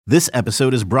This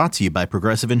episode is brought to you by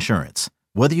Progressive Insurance.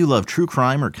 Whether you love true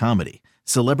crime or comedy,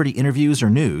 celebrity interviews or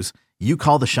news, you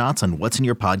call the shots on what's in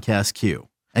your podcast queue.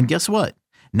 And guess what?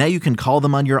 Now you can call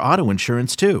them on your auto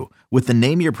insurance too with the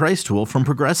Name Your Price tool from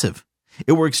Progressive.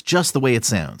 It works just the way it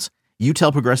sounds. You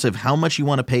tell Progressive how much you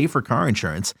want to pay for car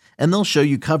insurance, and they'll show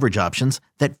you coverage options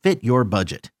that fit your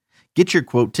budget. Get your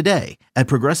quote today at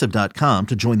Progressive.com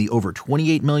to join the over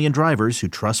 28 million drivers who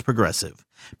trust Progressive.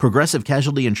 Progressive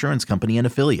Casualty Insurance Company and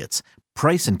Affiliates.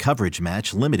 Price and coverage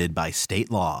match limited by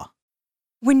state law.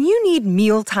 When you need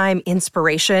mealtime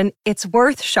inspiration, it's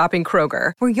worth shopping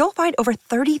Kroger, where you'll find over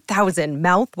 30,000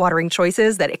 mouth-watering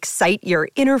choices that excite your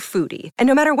inner foodie. And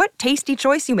no matter what tasty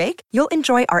choice you make, you'll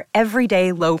enjoy our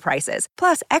everyday low prices,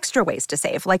 plus extra ways to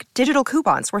save, like digital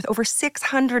coupons worth over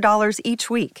 $600 each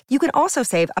week. You can also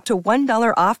save up to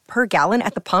 $1 off per gallon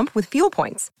at the pump with fuel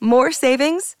points. More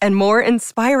savings and more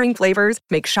inspiring flavors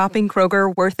make shopping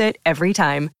Kroger worth it every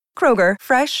time. Kroger,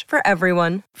 fresh for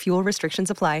everyone. Fuel restrictions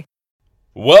apply.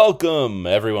 Welcome,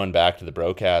 everyone, back to the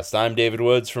broadcast. I'm David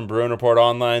Woods from Bruin Report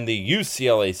Online, the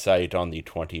UCLA site on the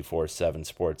 24/7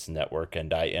 Sports Network,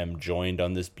 and I am joined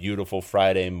on this beautiful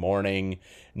Friday morning,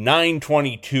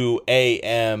 9:22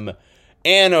 a.m.,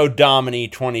 Anno Domini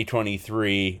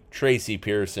 2023, Tracy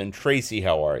Pearson. Tracy,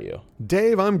 how are you?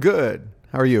 Dave, I'm good.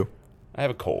 How are you? I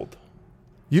have a cold.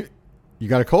 You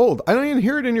got a cold? I don't even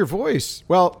hear it in your voice.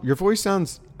 Well, your voice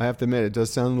sounds, I have to admit, it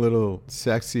does sound a little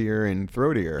sexier and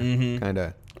throatier, kind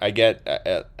of. I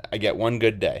get one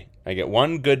good day. I get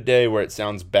one good day where it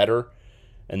sounds better,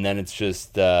 and then it's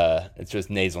just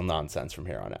nasal nonsense from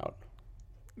here on out.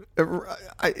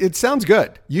 It sounds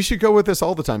good. You should go with this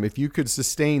all the time if you could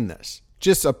sustain this.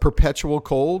 Just a perpetual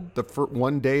cold, the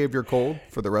one day of your cold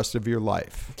for the rest of your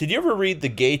life. Did you ever read the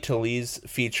Gay Talese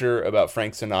feature about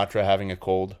Frank Sinatra having a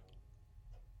cold?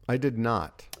 I did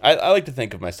not. I like to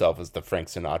think of myself as the Frank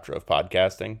Sinatra of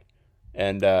podcasting,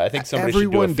 and I think somebody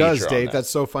everyone should do a feature does, Dave. on that. That's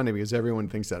so funny because everyone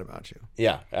thinks that about you.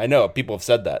 Yeah, I know. People have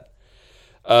said that.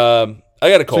 I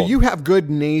got a cold. So you have good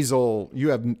nasal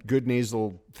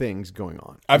things going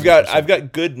on. I've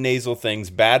got good nasal things,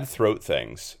 bad throat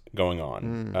things going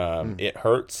on. It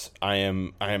hurts. I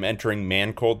am entering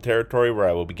man cold territory where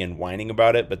I will begin whining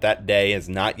about it, but that day has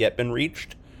not yet been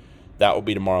reached. That will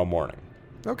be tomorrow morning.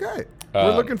 Okay.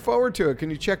 We're looking forward to it. Can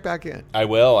you check back in? I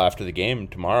will after the game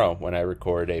tomorrow when I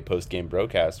record a post-game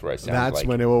broadcast where I sound That's like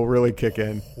when it will really kick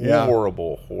in.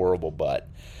 Horrible butt.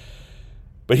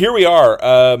 But here we are.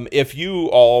 If you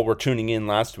all were tuning in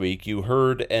last week, you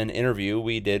heard an interview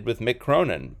we did with Mick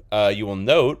Cronin. You will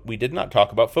note we did not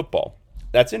talk about football.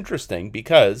 That's interesting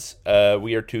because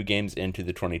we are 2 games into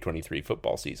the 2023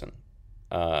 football season.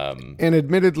 And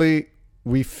admittedly,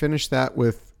 we finished that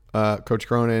with Coach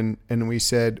Cronin, and we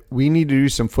said, we need to do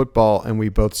some football, and we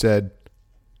both said,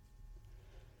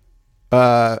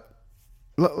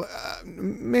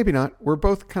 maybe not. We're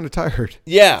both kind of tired.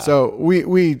 Yeah. So we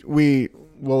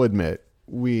will admit,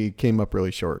 we came up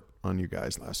really short on you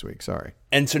guys last week. Sorry.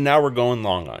 And so now we're going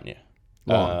long on you.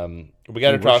 Long. We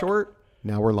got to talk short.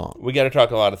 Now we're long. We got to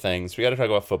talk a lot of things. We got to talk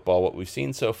about football, what we've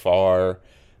seen so far,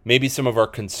 maybe some of our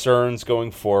concerns going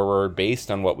forward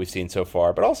based on what we've seen so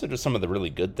far, but also just some of the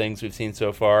really good things we've seen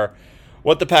so far.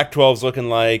 What the Pac-12 is looking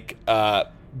like,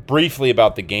 briefly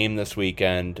about the game this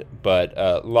weekend, but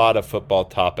a lot of football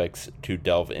topics to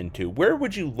delve into. Where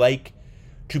would you like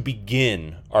to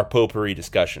begin our potpourri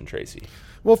discussion, Tracy?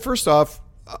 Well, first off,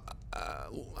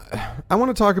 I want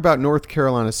to talk about North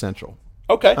Carolina Central.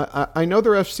 Okay. I know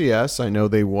they're FCS. I know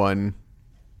they won.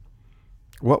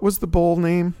 What was the bowl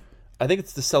name? I think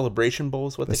it's the Celebration Bowl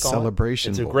is what they call it. The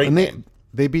Celebration Bowl. It's a great name.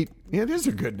 They beat, it is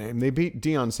a good name. They beat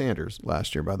Deion Sanders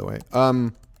last year, by the way.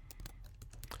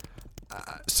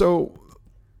 So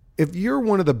if you're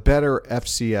one of the better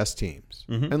FCS teams,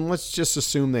 and let's just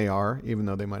assume they are, even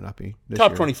though they might not be this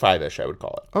Top year. 25-ish, I would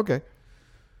call it. Okay.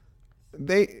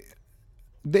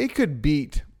 They could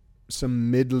beat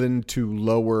some Midland to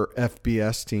lower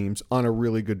FBS teams on a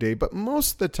really good day, but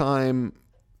most of the time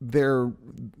they're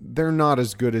not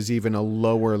as good as even a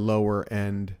lower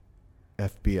end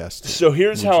FBS team. So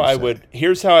here's how I would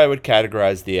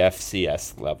categorize the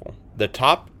FCS level. The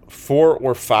top 4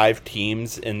 or 5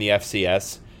 teams in the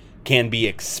FCS can be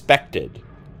expected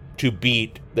to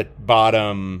beat the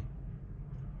bottom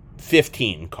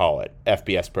 15, call it,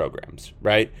 FBS programs,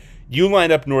 right? You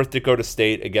line up North Dakota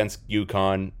State against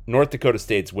UConn. North Dakota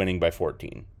State's winning by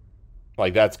 14.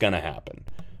 Like, that's going to happen.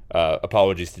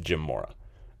 Apologies to Jim Mora.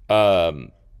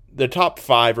 The top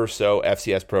 5 or so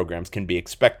FCS programs can be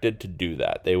expected to do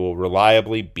that. They will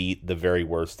reliably beat the very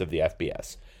worst of the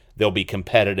FBS. They'll be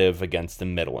competitive against the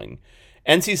middling.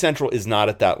 NC Central is not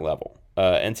at that level.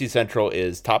 NC Central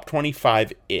is top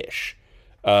 25-ish,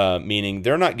 meaning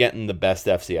they're not getting the best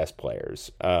FCS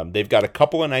players. They've got a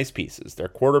couple of nice pieces. Their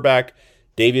quarterback,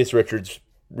 Davius Richards,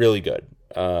 really good.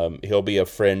 He'll be a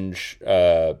fringe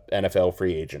NFL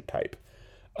free agent type.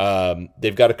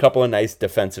 They've got a couple of nice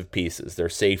defensive pieces. Their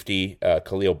safety,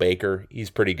 Khalil Baker, he's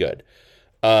pretty good.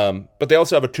 But they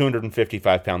also have a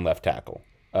 255-pound left tackle.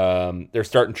 They're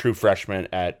starting true freshmen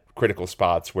at critical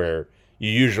spots where you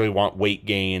usually want weight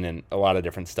gain and a lot of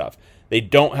different stuff. They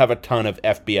don't have a ton of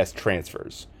FBS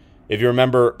transfers. If you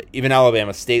remember, even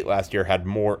Alabama State last year had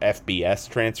more FBS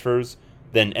transfers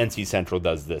than NC Central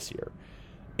does this year.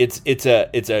 It's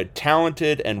a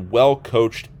talented and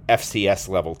well-coached FCS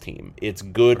level team. It's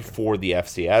good for the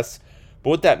FCS. But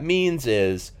what that means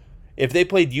is if they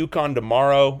played UConn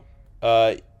tomorrow,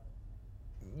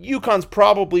 UConn's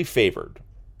probably favored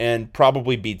and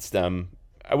probably beats them.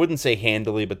 I wouldn't say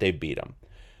handily, but they beat them.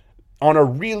 On a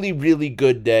really, really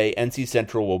good day, NC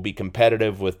Central will be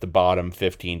competitive with the bottom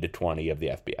 15 to 20 of the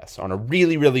FBS. On a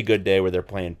really, really good day where they're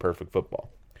playing perfect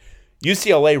football.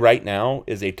 UCLA right now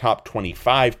is a top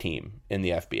 25 team in the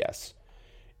FBS.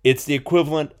 It's the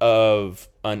equivalent of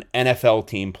an NFL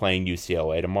team playing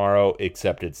UCLA tomorrow,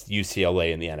 except it's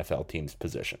UCLA in the NFL team's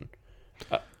position.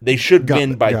 They should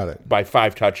win by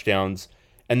 5 touchdowns,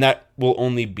 and that will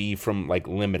only be from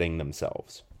limiting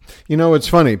themselves. You know, it's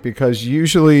funny because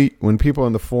usually when people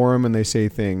in the forum and they say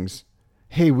things,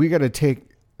 hey, we got to take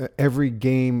every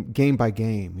game by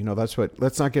game.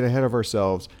 Let's not get ahead of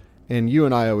ourselves. And you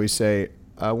and I always say,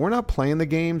 we're not playing the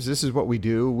games. This is what we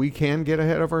do. We can get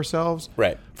ahead of ourselves.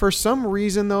 Right. For some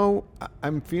reason, though,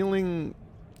 I'm feeling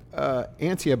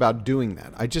antsy about doing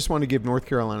that. I just want to give North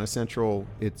Carolina Central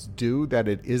its due that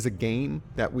it is a game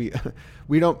that we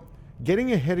don't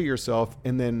getting ahead of yourself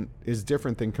and then is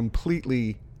different than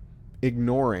completely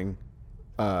ignoring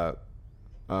an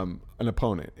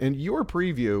opponent. And your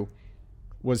preview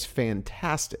was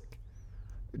fantastic.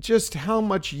 Just how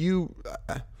much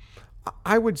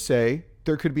I would say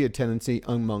there could be a tendency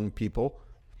among people,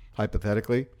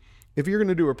 hypothetically, if you're going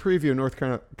to do a preview of North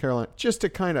Carolina, just to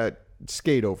kind of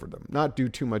skate over them, not do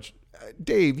too much.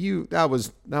 Dave, that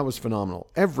was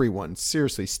phenomenal. Everyone,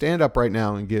 seriously, stand up right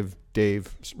now and give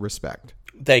Dave respect.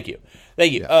 Thank you.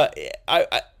 Yeah.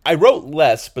 I wrote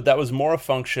less, but that was more a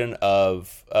function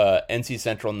of NC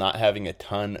Central not having a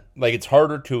ton. It's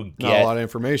harder to get not a lot of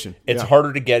information. It's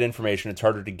harder to get information. It's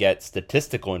harder to get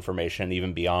statistical information,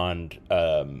 even beyond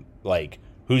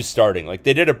who's starting.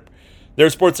 Their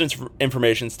sports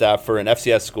information staff for an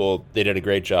FCS school. They did a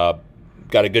great job.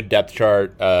 Got a good depth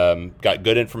chart. Got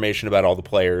good information about all the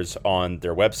players on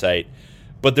their website.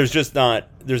 But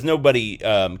there's nobody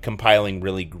compiling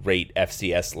really great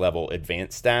FCS level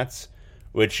advanced stats,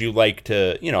 which I like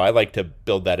to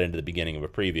build that into the beginning of a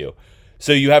preview.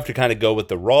 So you have to kind of go with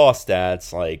the raw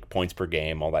stats, like points per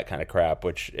game, all that kind of crap,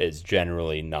 which is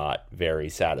generally not very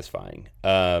satisfying.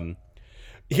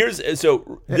 This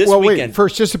weekend. Wait,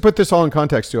 first, just to put this all in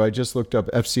context too, I just looked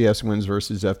up FCS wins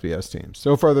versus FBS teams.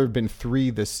 So far, there have been 3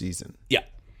 this season. Yeah.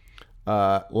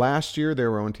 Last year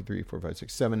there were 1, 2, 3, 4, 5,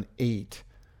 6, 7, 8.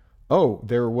 Oh,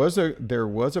 there was a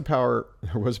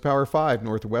Power 5.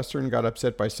 Northwestern got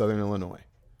upset by Southern Illinois.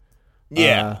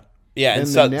 Yeah. And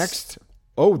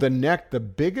the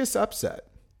biggest upset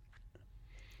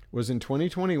was in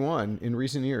 2021. In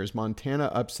recent years,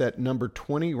 Montana upset number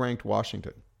 20 ranked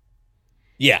Washington.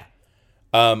 Yeah.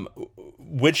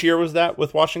 Which year was that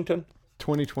with Washington?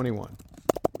 2021.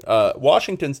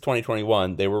 Washington's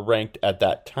 2021. They were ranked at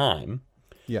that time.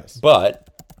 Yes. But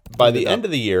by the end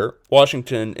of the year,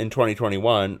 Washington in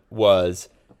 2021 was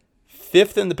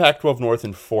 5th in the Pac-12 North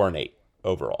and 4-8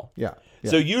 overall. Yeah.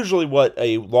 So usually what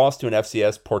a loss to an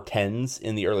FCS portends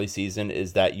in the early season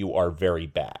is that you are very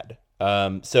bad.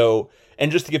 And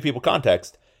just to give people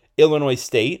context, Illinois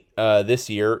State this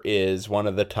year is one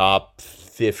of the top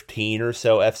 15 or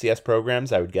so FCS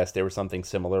programs. I would guess they were something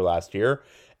similar last year.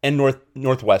 And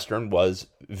Northwestern was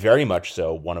very much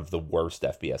so one of the worst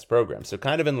FBS programs. So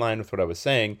kind of in line with what I was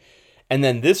saying. And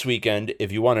then this weekend,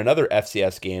 if you want another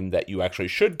FCS game that you actually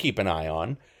should keep an eye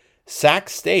on, Sac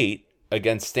State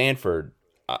against Stanford.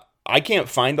 I can't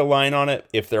find a line on it.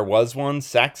 If there was one,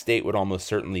 Sac State would almost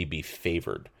certainly be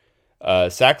favored.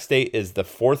 Sac State is the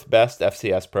 4th best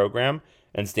FCS program,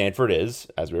 and Stanford is,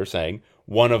 as we were saying,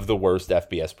 one of the worst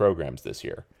FBS programs this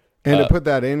year. And to put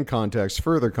that in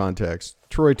further context,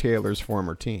 Troy Taylor's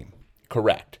former team.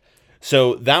 Correct.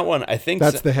 So that one, I think...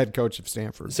 That's the head coach of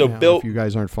Stanford. So Bill... If you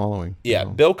guys aren't following. Yeah,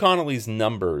 Bill Connolly's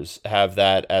numbers have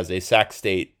that as a Sac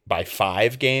State by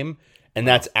 5 game, and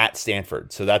that's at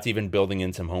Stanford. So that's even building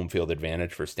in some home field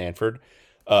advantage for Stanford.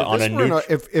 On a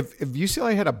if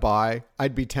UCLA had a bye,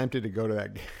 I'd be tempted to go to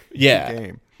that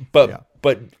game. But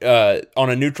on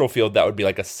a neutral field, that would be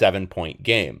like a 7-point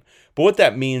game. But what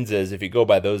that means is, if you go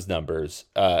by those numbers,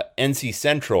 NC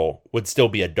Central would still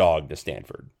be a dog to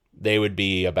Stanford. They would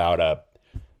be about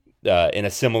in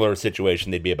a similar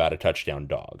situation, they'd be about a touchdown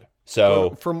dog.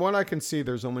 So from what I can see,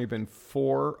 there's only been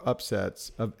 4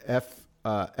 upsets of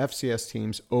FCS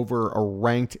teams over a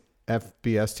ranked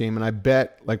FBS team. And I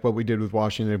bet, like what we did with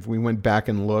Washington, if we went back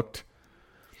and looked,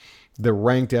 the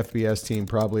ranked FBS team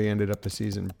probably ended up the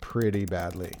season pretty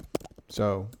badly.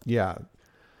 So, yeah.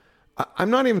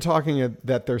 I'm not even talking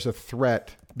that there's a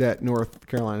threat that North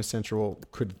Carolina Central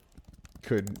could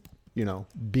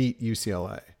beat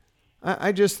UCLA.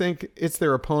 I just think it's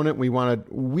their opponent.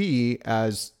 We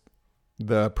as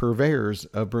the purveyors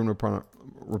of Bruin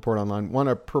Report Online want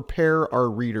to prepare our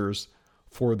readers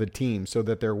for the team so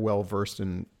that they're well-versed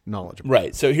and knowledgeable.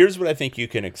 Right. So here's what I think you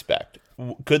can expect.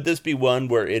 Could this be one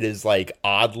where it is like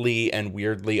oddly and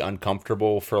weirdly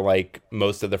uncomfortable for like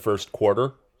most of the first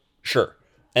quarter? Sure.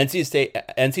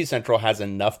 NC Central has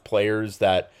enough players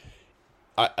that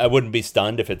I wouldn't be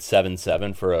stunned if it's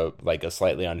 7-7 for a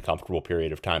slightly uncomfortable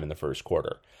period of time in the first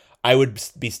quarter. I would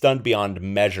be stunned beyond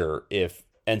measure if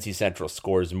NC Central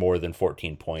scores more than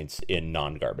 14 points in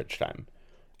non-garbage time.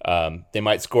 They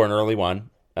might score an early one.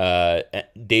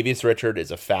 Davius Richard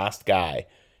is a fast guy.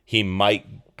 He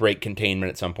might break containment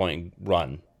at some point and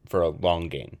run for a long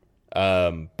gain.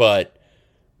 But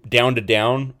down to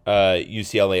down,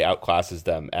 UCLA outclasses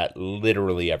them at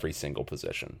literally every single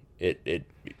position.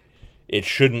 It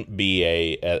shouldn't be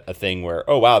a thing where,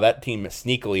 oh wow, that team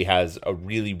sneakily has a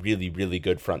really, really, really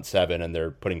good front seven and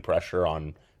they're putting pressure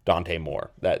on Dante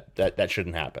Moore. That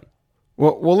shouldn't happen.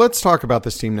 Well, let's talk about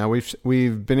this team now.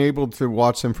 We've been able to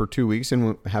watch them for 2 weeks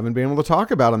and haven't been able to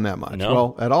talk about them that much. No.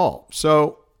 Well, at all.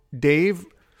 So, Dave,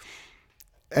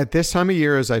 at this time of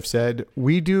year, as I've said,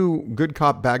 we do good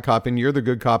cop, bad cop, and you're the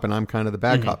good cop and I'm kind of the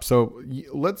bad cop. So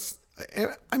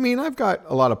I've got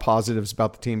a lot of positives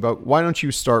about the team, but why don't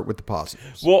you start with the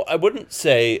positives? Well, I wouldn't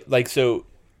say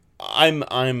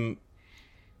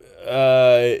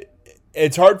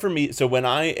it's hard for me. So when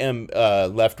I am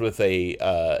left with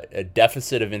a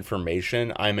deficit of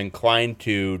information, I'm inclined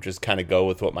to just kind of go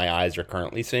with what my eyes are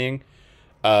currently seeing.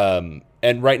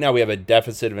 And right now we have a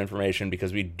deficit of information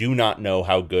because we do not know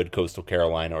how good Coastal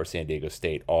Carolina or San Diego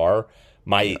State are.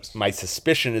 My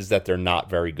suspicion is that they're not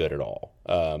very good at all.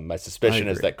 My suspicion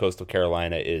is that Coastal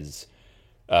Carolina is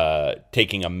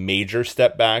taking a major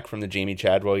step back from the Jamie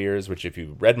Chadwell years, which if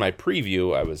you read my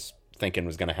preview, I was thinking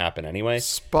was going to happen anyway.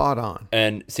 Spot on.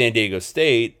 And San Diego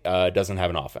State doesn't have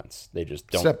an offense. They just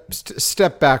don't.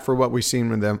 Step back for what we've seen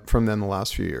from them the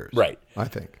last few years. Right. I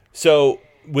think. So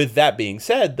with that being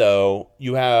said, though,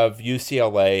 you have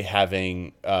UCLA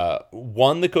having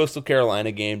won the Coastal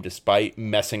Carolina game despite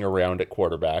messing around at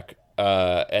quarterback,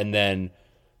 and then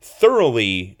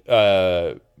thoroughly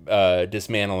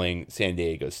dismantling San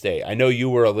Diego State. I know you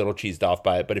were a little cheesed off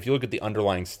by it, but if you look at the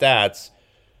underlying stats,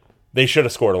 they should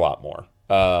have scored a lot more.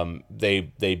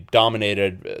 They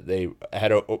dominated. They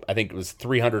had, I think it was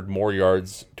 300 more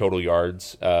total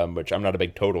yards, which I'm not a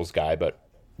big totals guy, but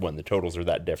when the totals are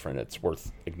that different, it's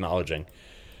worth acknowledging.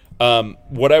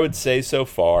 What I would say so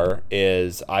far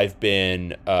is I've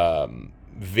been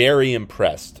very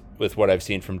impressed with what I've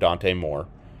seen from Dante Moore.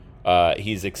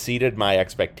 He's exceeded my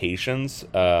expectations.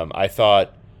 I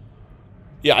thought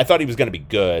he was going to be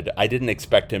good. I didn't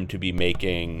expect him to be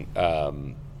making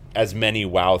as many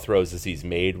wow throws as he's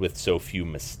made with so few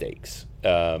mistakes.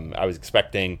 I was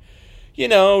expecting,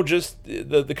 just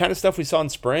the kind of stuff we saw in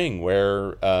spring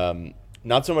where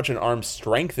not so much an arm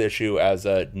strength issue as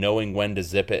a knowing when to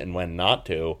zip it and when not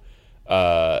to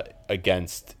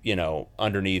against,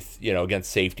 underneath,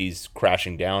 against safeties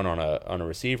crashing down on a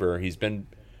receiver. He's been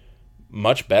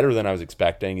much better than I was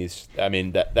expecting.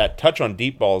 That touch on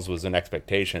deep balls was an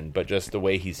expectation, but just the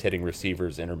way he's hitting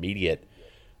receivers intermediate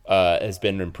has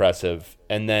been impressive.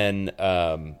 And then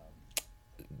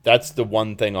that's the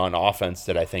one thing on offense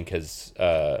that I think has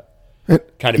kind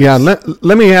of... Yeah,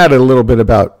 let me add a little bit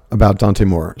about Dante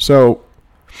Moore. So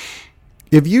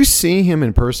if you see him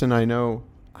in person, I know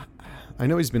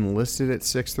he's been listed at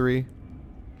 6'3",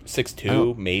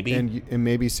 6'2", maybe, and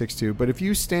maybe 6'2". But if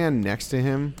you stand next to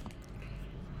him,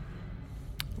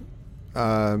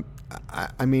 I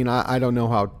don't know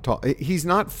how tall. He's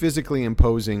not physically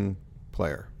imposing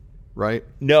player, right?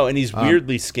 No, and he's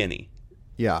weirdly skinny.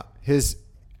 Yeah, his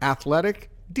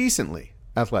decently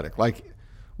athletic. Like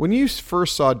when you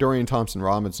first saw Dorian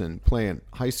Thompson-Robinson play in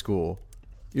high school,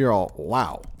 you're all,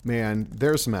 wow, man,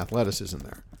 there's some athleticism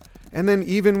there. And then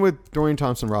even with Dorian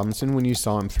Thompson-Robinson, when you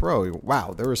saw him throw,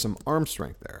 wow, there was some arm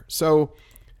strength there. So,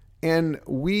 and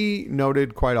we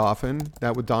noted quite often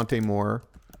that with Dante Moore,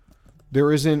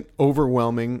 there isn't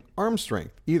overwhelming arm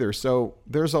strength either. So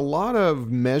there's a lot of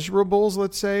measurables,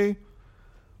 let's say,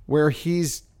 where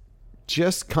he's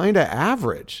just kind of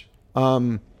average.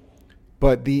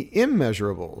 But the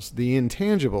immeasurables, the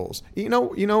intangibles, you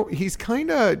know, he's kind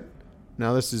of,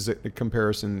 now this is a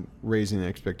comparison raising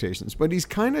expectations, but he's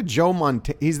kind of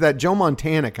he's that Joe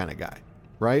Montana kind of guy,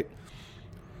 right?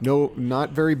 No,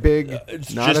 not very big,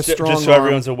 not a strong Just so arm.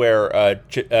 everyone's aware,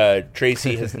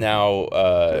 Tracy has now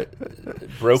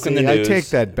broken the news. I take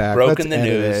that back. Broken Let's the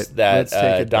edit news it. that Let's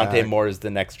take it Dante back. Moore is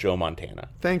the next Joe Montana.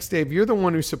 Thanks, Dave. You're the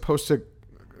one who's supposed to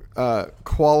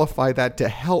qualify that to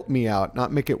help me out,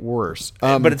 not make it worse.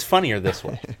 But it's funnier this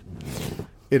way.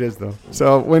 It is, though.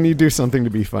 So when you do something to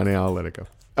be funny, I'll let it go.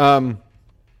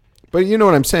 But you know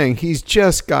what I'm saying? He's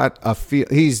just got a feel.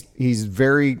 He's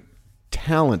very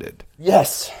talented.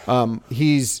 Yes.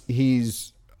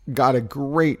 He's got a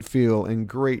great feel and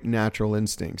great natural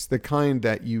instincts, the kind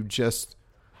that you just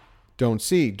don't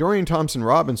see. Dorian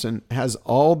Thompson-Robinson has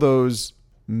all those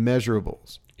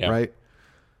measurables, right?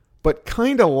 But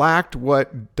kind of lacked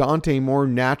what Dante Moore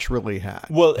naturally had.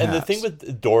 Well, and the thing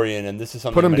with Dorian, and this is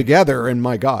something... Put them together, and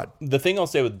my God. The thing I'll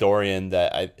say with Dorian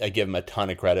that I give him a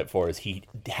ton of credit for is he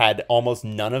had almost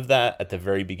none of that at the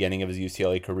very beginning of his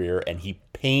UCLA career, and he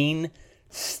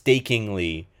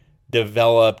painstakingly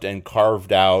developed and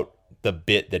carved out the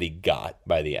bit that he got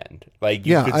by the end. Like,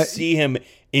 you could see him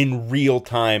in real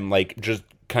time, like, just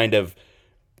kind of...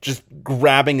 just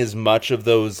grabbing as much of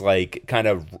those like kind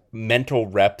of mental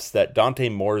reps that Dante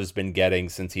Moore has been getting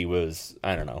since he was,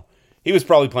 I don't know, he was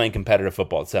probably playing competitive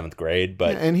football at 7th grade,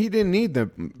 but and he didn't need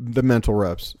the mental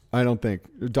reps. I don't think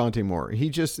Dante Moore.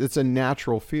 It's a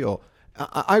natural feel.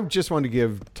 I just want to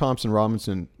give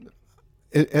Thompson-Robinson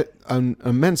an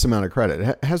immense amount of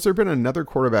credit. Has there been another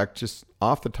quarterback just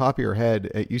off the top of your head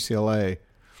at UCLA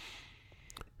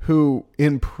who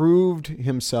improved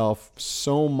himself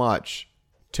so much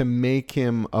to make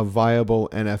him a viable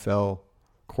NFL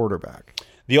quarterback?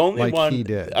 The only one he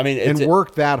did. I mean, and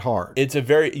worked that hard. It's a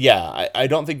very, I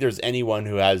don't think there's anyone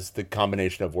who has the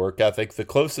combination of work ethic. The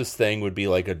closest thing would be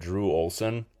like a Drew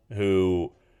Olson,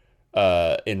 who,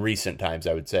 in recent times,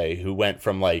 I would say, who went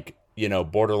from like, you know,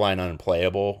 borderline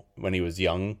unplayable when he was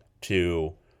young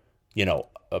to, you know,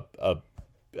 a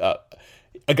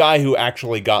guy who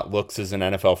actually got looks as an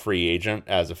NFL free agent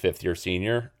as a 5th-year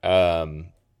senior.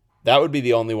 That would be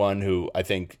the only one who I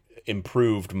think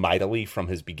improved mightily from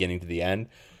his beginning to the end.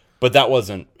 But that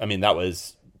wasn't, I mean, that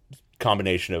was a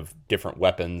combination of different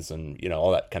weapons and, you know,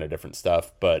 all that kind of different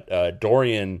stuff. But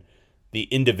Dorian, the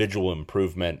individual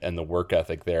improvement and the work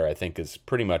ethic there, I think is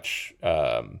pretty much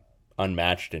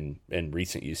unmatched in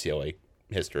recent UCLA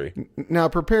history. Now,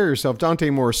 prepare yourself.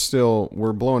 Dante Moore still,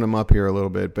 we're blowing him up here a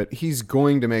little bit, but he's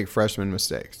going to make freshman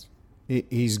mistakes.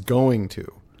 He's going to.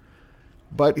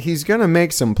 But he's going to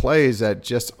make some plays that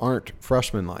just aren't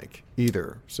freshman-like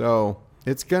either. So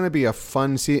it's going to be a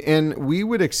fun season. And we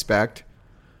would expect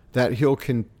that he'll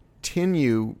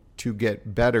continue to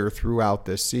get better throughout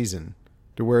this season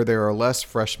to where there are less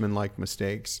freshman-like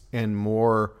mistakes and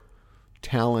more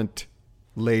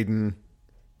talent-laden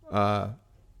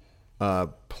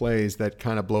plays that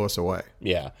kind of blow us away.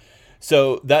 Yeah.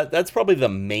 So that's probably the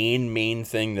main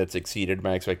thing that's exceeded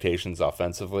my expectations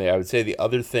offensively. I would say the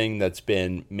other thing that's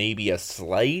been maybe a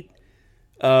slight,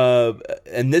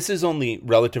 and this is only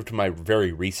relative to my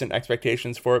very recent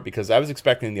expectations for it, because I was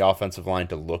expecting the offensive line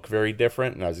to look very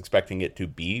different, and I was expecting it to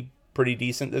be pretty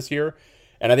decent this year.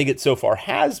 And I think it so far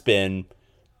has been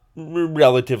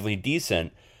relatively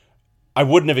decent. I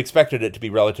wouldn't have expected it to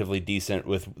be relatively decent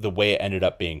with the way it ended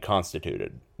up being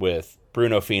constituted, with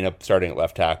Bruno Fina starting at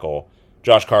left tackle,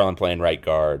 Josh Carlin playing right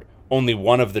guard, only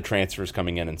one of the transfers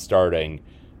coming in and starting,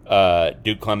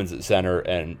 Duke Clemens at center,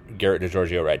 and Garrett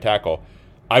DiGiorgio right tackle.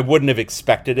 I wouldn't have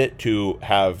expected it to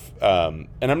have, and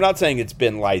I'm not saying it's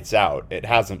been lights out, it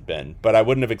hasn't been, but I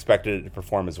wouldn't have expected it to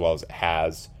perform as well as it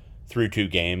has through 2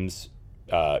 games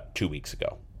 2 weeks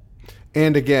ago.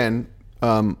 And again,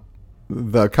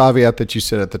 the caveat that you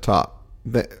said at the top,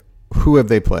 who have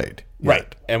they played?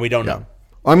 Right, and we don't know.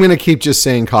 I'm going to keep just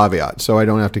saying caveat, so I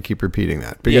don't have to keep repeating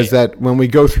that, because that when we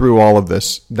go through all of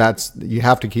this, you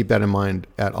have to keep that in mind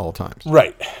at all times.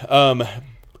 Right.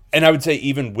 And I would say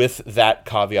even with that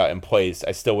caveat in place,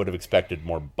 I still would have expected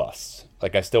more busts.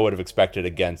 Like, I still would have expected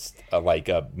against a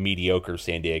mediocre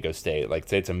San Diego State, like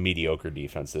say it's a mediocre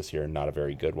defense this year and not a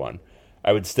very good one.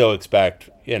 I would still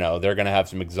expect, they're going to have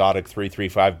some exotic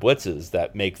 3-3-5 blitzes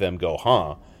that make them go,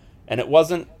 huh? And it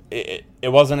wasn't it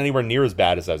wasn't anywhere near as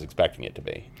bad as I was expecting it to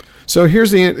be. So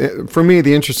here's for me,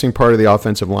 the interesting part of the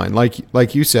offensive line.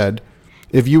 Like you said,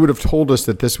 if you would have told us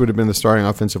that this would have been the starting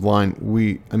offensive line,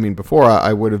 before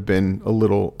I would have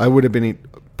been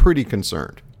pretty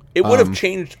concerned. It would have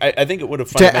changed. I think it would have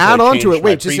to add on to it.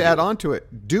 Wait, just to add on to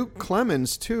it. Duke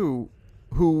Clemens too,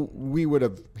 who we would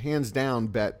have hands down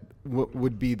bet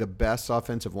would be the best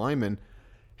offensive lineman,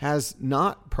 has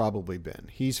not probably been.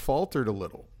 He's faltered a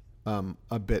little,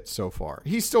 a bit so far.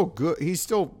 He's still good. He's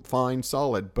still fine,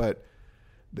 solid, but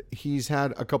he's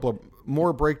had a couple of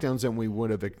more breakdowns than we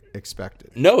would have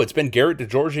expected. No, it's been Garrett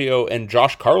DiGiorgio and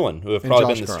Josh Carlin who have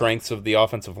probably been the strengths of the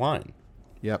offensive line.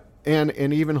 Yep, and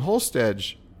even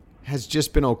Holstedge has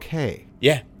just been okay.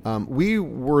 Yeah. We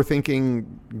were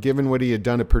thinking, given what he had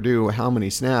done at Purdue, how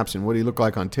many snaps and what he looked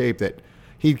like on tape, that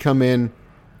he'd come in.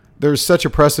 There's such a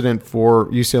precedent for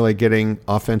UCLA getting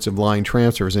offensive line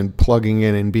transfers and plugging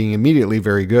in and being immediately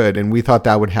very good, and we thought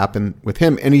that would happen with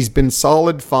him. And he's been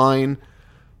solid, fine,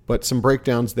 but some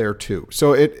breakdowns there too.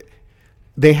 So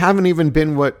they haven't even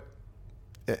been what,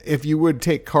 if you would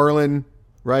take Carlin,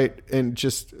 right, and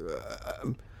just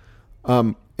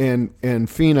and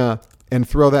Fina and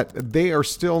throw that, they are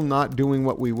still not doing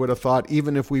what we would have thought,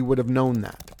 even if we would have known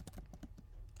that.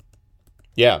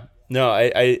 Yeah. No,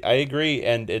 I agree,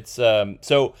 and it's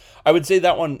so I would say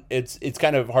that one, it's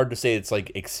kind of hard to say it's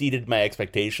like exceeded my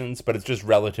expectations, but it's just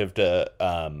relative to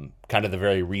kind of the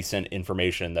very recent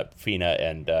information that Fina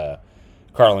and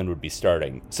Carlin would be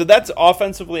starting. So that's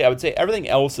offensively. I would say everything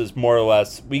else is more or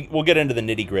less, we'll get into the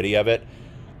nitty gritty of it.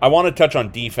 I want to touch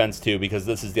on defense too, because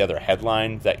this is the other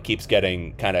headline that keeps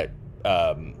getting kind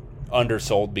of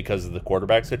undersold because of the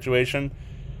quarterback situation.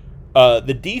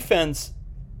 The defense.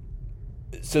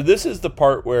 So this is the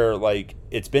part where, like,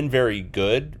 it's been very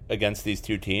good against these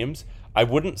two teams. I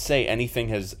wouldn't say anything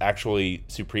has actually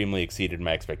supremely exceeded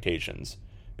my expectations,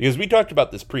 because we talked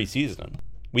about this preseason.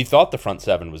 We thought the front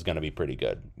seven was going to be pretty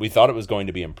good. We thought it was going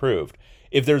to be improved.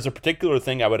 If there's a particular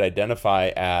thing I would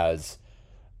identify as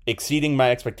exceeding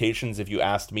my expectations, if you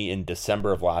asked me in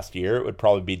December of last year, it would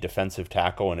probably be defensive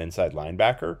tackle and inside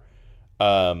linebacker.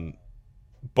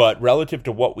 But relative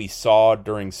to what we saw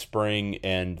during spring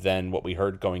and then what we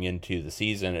heard going into the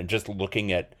season, and just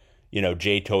looking at,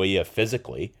 Jay Toia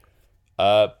physically,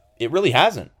 it really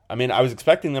hasn't. I mean, I was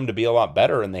expecting them to be a lot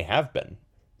better, and they have been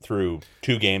through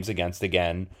two games against,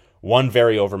 again, one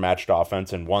very overmatched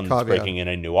offense and one that's breaking in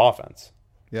a new offense.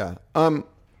 Yeah.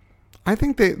 I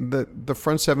think the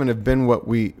front seven have been what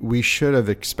we should have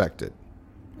expected.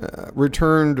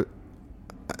 Returned,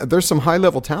 there's some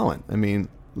high-level talent. I mean,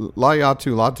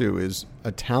 Laiatu Latu is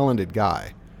a talented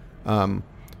guy.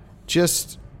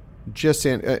 Just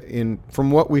in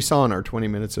from what we saw in our 20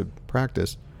 minutes of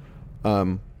practice,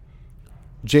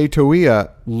 Jay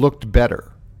Toia looked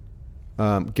better.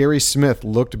 Gary Smith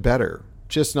looked better,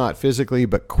 just not physically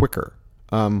but quicker.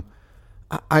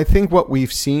 I think what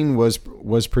we've seen was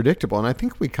predictable, and I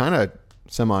think we kind of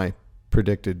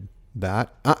semi-predicted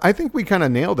that. I think we kind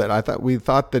of nailed it. We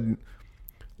thought that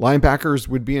linebackers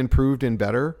would be improved and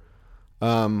better.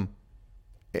 And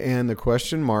the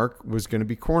question mark was going to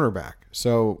be cornerback.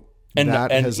 So that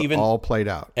has all played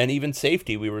out. And even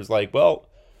safety, we was like, well,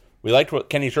 we liked what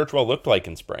Kenny Churchwell looked like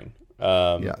in spring.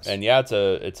 Yes. And yeah,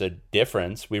 it's a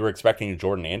difference. We were expecting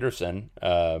Jordan Anderson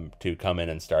to come in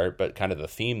and start, but kind of the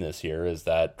theme this year is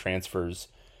that transfers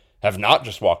have not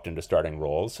just walked into starting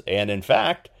roles. And in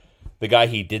fact, the guy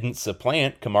he didn't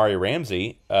supplant, Kamari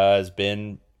Ramsey, has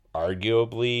been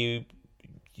arguably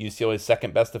UCLA's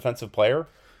second best defensive player.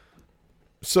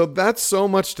 So that's so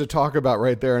much to talk about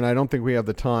right there, and I don't think we have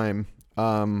the time.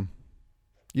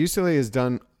 UCLA has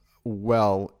done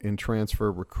well in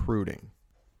transfer recruiting.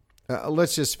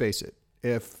 Let's just face it.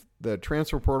 If the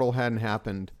transfer portal hadn't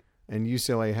happened and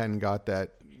UCLA hadn't got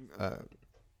that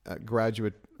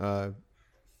graduate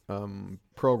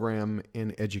program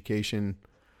in education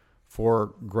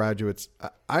for graduates,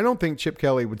 I don't think Chip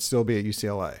Kelly would still be at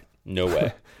UCLA. No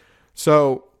way.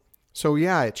 So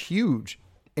yeah, it's huge.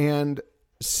 And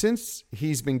since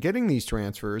he's been getting these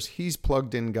transfers, he's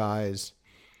plugged in guys,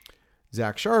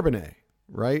 Zach Charbonnet,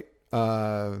 right?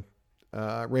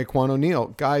 Raekwon O'Neal,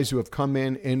 guys who have come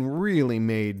in and really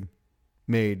made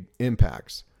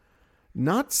impacts.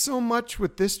 Not so much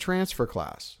with this transfer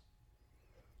class.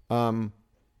 And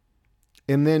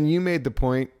then you made the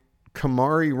point,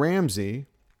 Kamari Ramsey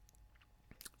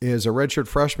is a redshirt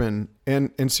freshman,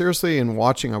 and seriously, I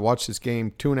watched this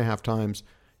game 2.5 times.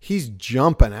 He's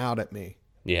jumping out at me.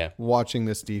 Yeah, watching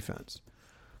this defense.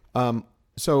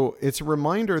 So it's a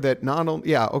reminder that not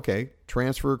only,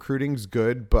 transfer recruiting's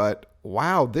good, but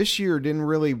wow, this year didn't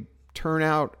really turn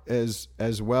out as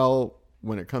well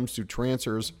when it comes to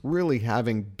transfers really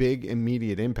having big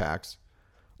immediate impacts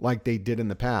like they did in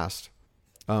the past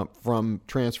from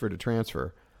transfer to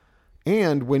transfer.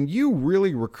 And when you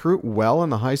really recruit well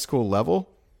in the high school level,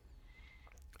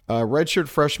 redshirt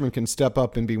freshman can step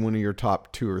up and be one of your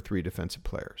top 2 or 3 defensive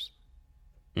players.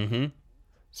 Mm-hmm.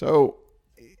 So,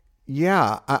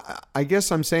 yeah, I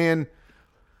guess I'm saying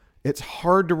it's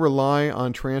hard to rely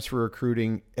on transfer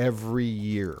recruiting every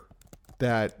year.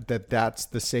 That's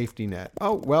the safety net.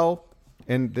 Oh, well,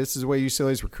 and this is the way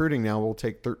UCLA's recruiting now. We'll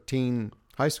take 13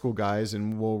 high school guys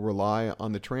and we'll rely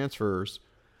on the transfers.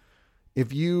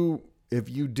 If you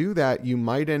do that, you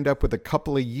might end up with a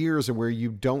couple of years where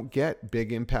you don't get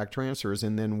big impact transfers,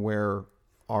 and then where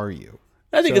are you?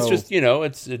 I think it's just,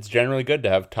 it's generally good to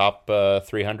have top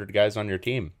 300 guys on your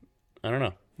team. I don't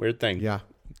know. Weird thing. Yeah,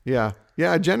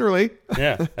 generally.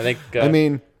 Yeah, I think. I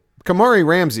mean, Kamari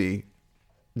Ramsey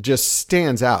just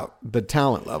stands out, the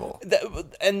talent level.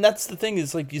 And that's the thing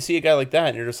is, like, you see a guy like that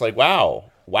and you're just like, wow.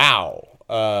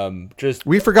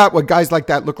 We forgot what guys like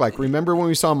that look like. Remember when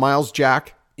we saw Miles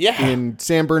Jack in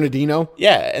San Bernardino?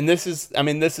 Yeah, and this is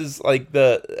like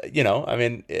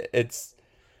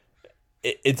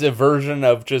it's a version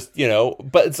of just,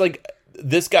 but it's like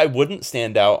this guy wouldn't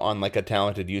stand out on like a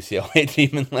talented UCLA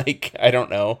team in like, I don't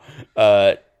know,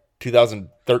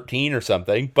 2013 or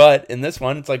something. But in this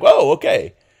one, it's like, whoa,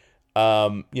 okay.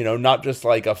 Not just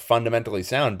like a fundamentally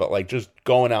sound, but like just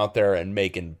going out there and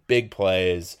making big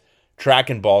plays,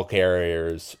 tracking ball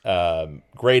carriers,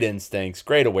 great instincts,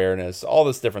 great awareness, all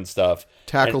this different stuff.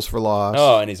 Tackles for loss.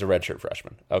 Oh, and he's a redshirt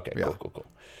freshman. Okay, yeah. Cool.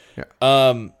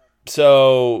 Yeah.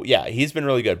 So yeah, he's been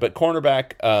really good. But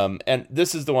cornerback, and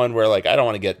this is the one where like I don't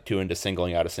want to get too into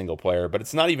singling out a single player, but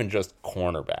it's not even just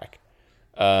cornerback.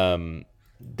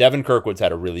 Devin Kirkwood's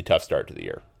had a really tough start to the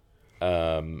year.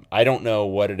 I don't know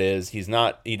what it is. He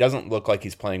doesn't look like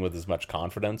he's playing with as much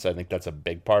confidence. I think that's a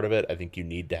big part of it. I think you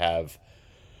need to have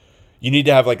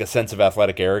like a sense of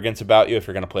athletic arrogance about you if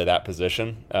you're going to play that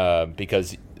position.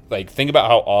 Because like, think about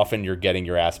how often you're getting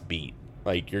your ass beat.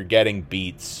 Like, you're getting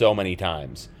beat so many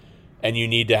times, and you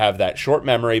need to have that short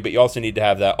memory, but you also need to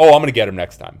have that, I'm going to get him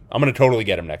next time. I'm going to totally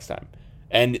get him next time.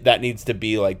 And that needs to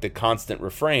be like the constant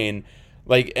refrain.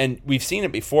 Like, and we've seen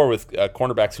it before with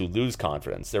cornerbacks who lose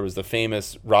confidence. There was the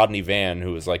famous Rodney Van,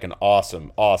 who was like an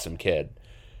awesome, awesome kid,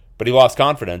 but he lost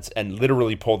confidence and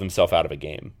literally pulled himself out of a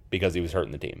game because he was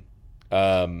hurting the team.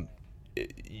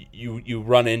 You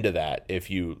run into that if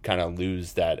you kind of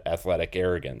lose that athletic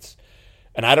arrogance.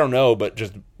 And I don't know, but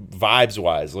just vibes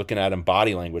wise, looking at him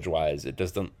body language wise, it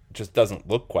just doesn't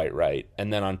look quite right.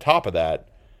 And then on top of that,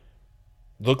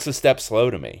 looks a step slow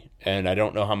to me. And I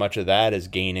don't know how much of that is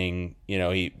gaining.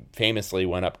 He famously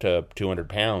went up to 200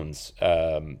 pounds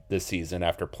this season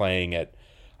after playing at,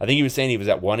 I think he was saying he was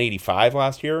at 185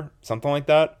 last year, something like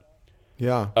that.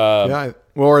 Yeah. Well,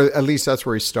 or at least that's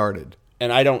where he started.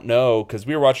 And I don't know, because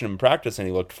we were watching him practice and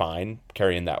he looked fine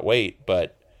carrying that weight,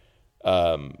 but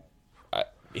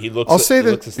he looks a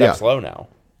step slow now.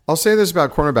 I'll say this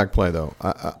about cornerback play, though.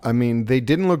 I mean, they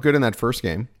didn't look good in that first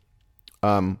game.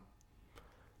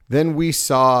 Then we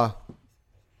saw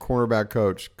cornerback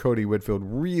coach Cody Whitfield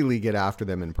really get after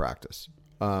them in practice.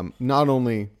 Not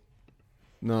only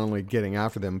getting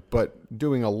after them, but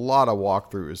doing a lot of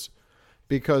walkthroughs.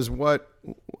 Because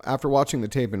after watching the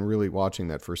tape and really watching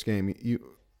that first game,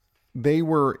 they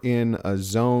were in a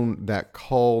zone that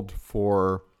called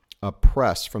for a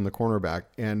press from the cornerback,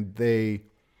 and the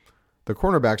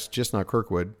cornerbacks, just not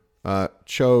Kirkwood,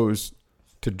 chose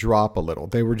to drop a little.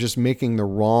 They were just making the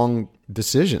wrong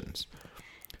decisions.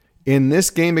 In this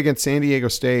game against San Diego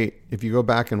State, if you go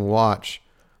back and watch,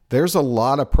 there's a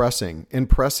lot of pressing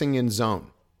in zone.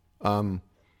 And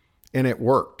it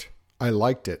worked. I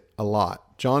liked it a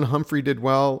lot. John Humphrey did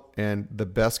well, and the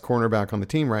best cornerback on the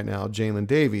team right now, Jalen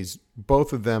Davies,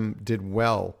 both of them did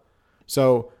well.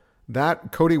 So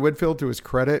that Cody Whitfield, to his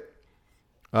credit,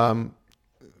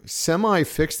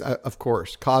 semi-fixed, of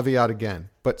course, caveat again,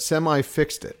 but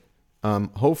semi-fixed it.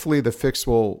 Hopefully the fix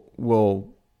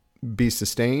will be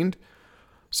sustained.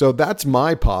 So that's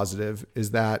my positive, is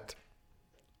that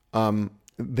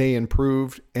they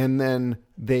improved, and then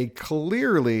they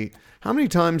clearly... How many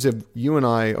times have you and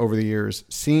I over the years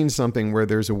seen something where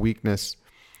there's a weakness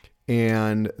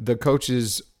and the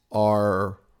coaches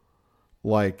are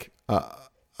like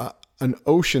an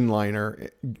ocean liner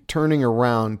turning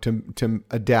around to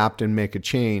adapt and make a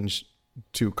change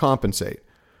to compensate?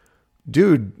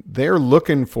 Dude, they're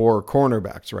looking for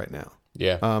cornerbacks right now.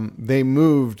 Yeah. They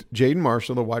moved Jaden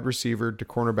Marshall, the wide receiver, to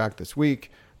cornerback this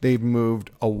week. they've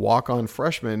moved a walk-on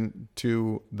freshman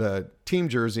to the team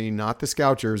jersey, not the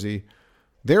scout jersey.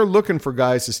 They're looking for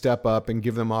guys to step up and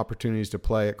give them opportunities to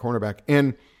play at cornerback.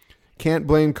 And can't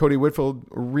blame Cody Whitfield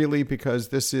really, because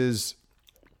this is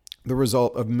the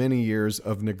result of many years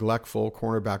of neglectful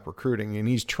cornerback recruiting, and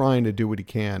he's trying to do what he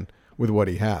can with what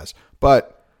he has.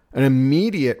 But an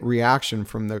immediate reaction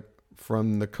from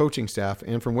the coaching staff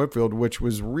and from Whitfield, which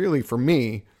was really, for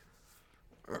me,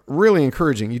 really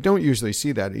encouraging. You don't usually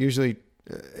see that. Usually,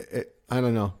 I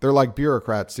don't know. They're like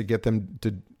bureaucrats to get them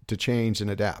to change and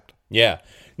adapt. Yeah.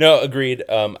 No, agreed.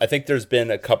 I think there's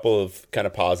been a couple of kind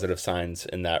of positive signs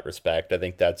in that respect. I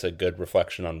think that's a good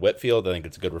reflection on Whitfield. I think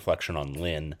it's a good reflection on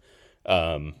Lynn,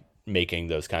 making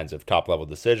those kinds of top-level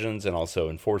decisions and also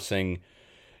enforcing.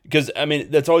 Because, I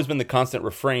mean, that's always been the constant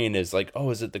refrain is like, oh,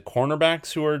 is it the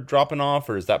cornerbacks who are dropping off,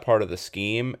 or is that part of the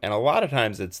scheme? And a lot of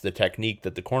times it's the technique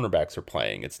that the cornerbacks are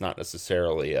playing. It's not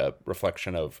necessarily a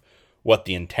reflection of what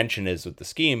the intention is with the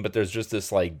scheme, but there's just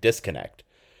this, like, disconnect.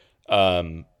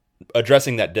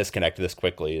 Addressing that disconnect this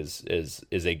quickly is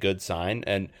a good sign.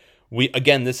 And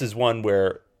this is one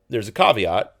where there's a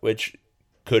caveat, which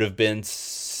could have been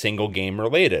single game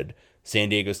related. San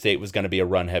Diego State was going to be a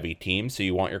run heavy team, so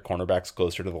you want your cornerbacks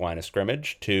closer to the line of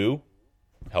scrimmage to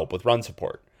help with run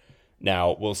support.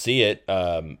 Now we'll see it,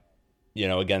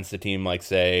 against a team like,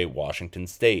 say, Washington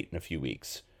State in a few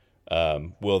weeks.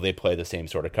 Will they play the same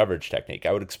sort of coverage technique?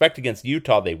 I would expect against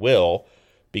Utah they will,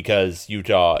 because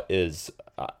Utah is.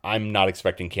 I'm not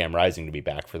expecting Cam Rising to be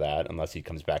back for that unless he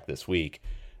comes back this week.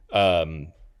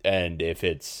 And if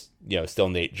it's still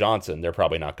Nate Johnson, they're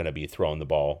probably not going to be throwing the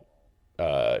ball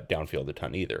downfield a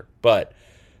ton either. But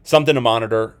something to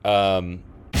monitor.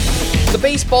 The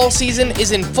baseball season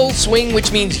is in full swing,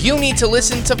 which means you need to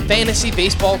listen to Fantasy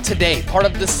Baseball Today, part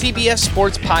of the CBS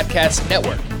Sports Podcast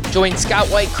Network. Join Scott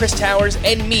White, Chris Towers,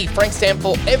 and me, Frank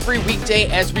Stample, every weekday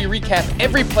as we recap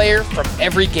every player from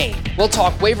every game. We'll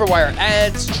talk waiver wire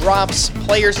ads, drops,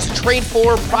 players to trade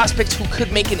for, prospects who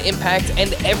could make an impact,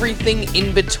 and everything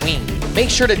in between. Make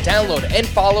sure to download and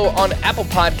follow on Apple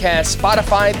Podcasts,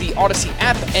 Spotify, the Odyssey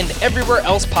app, and everywhere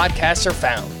else podcasts are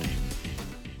found.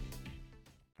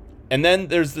 And then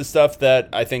there's the stuff that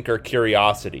I think are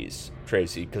curiosities,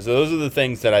 Tracy, because those are the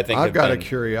things that I think I've got a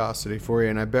curiosity for you,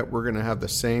 and I bet we're going to have the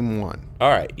same one. All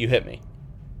right, you hit me.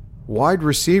 Wide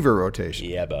receiver rotation.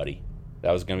 Yeah, buddy.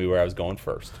 That was going to be where I was going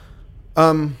first.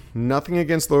 Nothing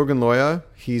against Logan Loya.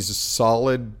 He's a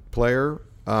solid player.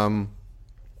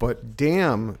 But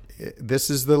damn, this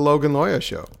is the Logan Loya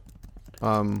show.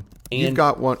 You've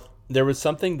got one. There was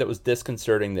something that was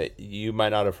disconcerting that you might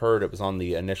not have heard. It was on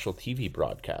the initial TV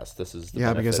broadcast. This is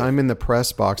because I'm in the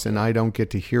press box and I don't get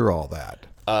to hear all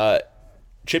that.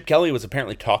 Chip Kelly was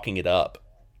apparently talking up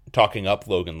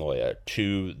Logan Loya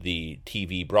to the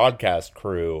TV broadcast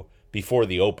crew before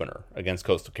the opener against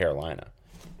Coastal Carolina,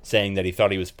 saying that he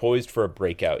thought he was poised for a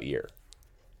breakout year.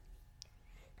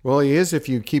 Well, he is if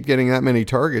you keep getting that many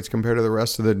targets compared to the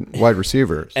rest of the wide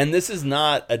receivers. And this is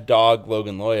not a dog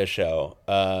Logan Loya show.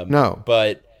 No.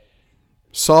 But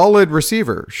solid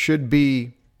receiver should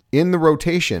be in the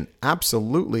rotation,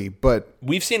 absolutely. But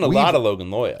we've seen a lot of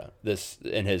Logan Loya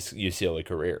in his UCLA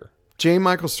career. J.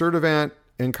 Michael Sturdivant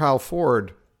and Kyle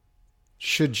Ford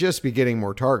should just be getting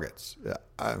more targets.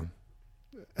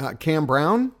 Cam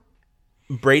Brown?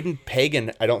 Braden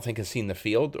Pagan, I don't think has seen the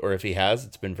field, or if he has,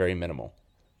 it's been very minimal.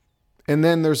 And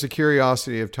then there's the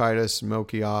curiosity of Titus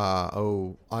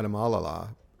Mokiao Adamalala,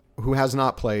 who has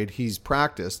not played. He's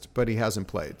practiced, but he hasn't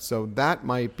played. So that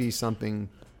might be something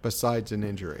besides an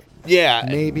injury. Yeah.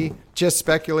 Maybe. Just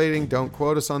speculating. Don't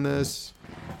quote us on this.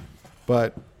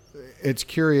 But it's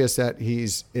curious that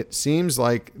it seems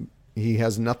like he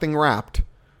has nothing wrapped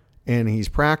and he's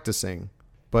practicing,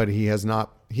 but he hasn't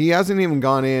even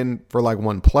gone in for like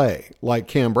one play like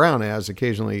Cam Brown has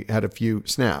occasionally had a few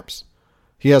snaps.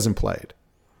 He hasn't played.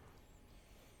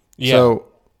 Yeah. So,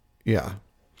 yeah.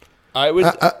 I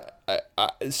would.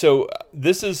 So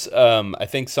this is, I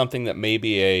think, something that may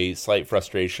be a slight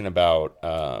frustration about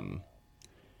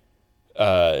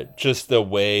just the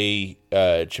way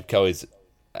Chip Kelly's.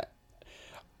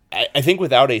 I think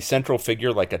without a central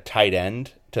figure like a tight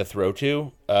end to throw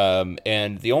to,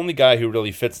 and the only guy who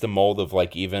really fits the mold of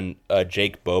like even a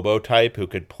Jake Bobo type who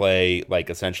could play like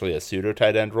essentially a pseudo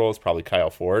tight end role is probably Kyle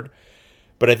Ford.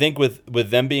 But I think with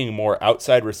them being more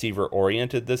outside receiver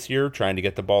oriented this year, trying to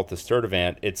get the ball to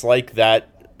Sturdivant, it's like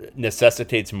that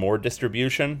necessitates more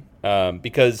distribution.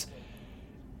 Because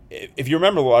if you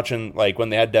remember watching like when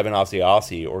they had Devin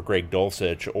Asiasi or Greg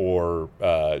Dulcich or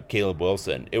Caleb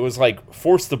Wilson, it was like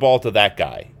force the ball to that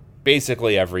guy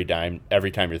basically every time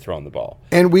you're throwing the ball.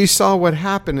 And we saw what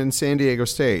happened in San Diego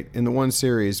State in the one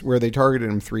series where they targeted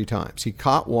him 3 times. He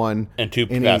caught one. And 2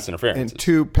 pass interferences. And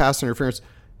 2 pass interference.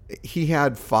 He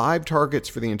had 5 targets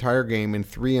for the entire game and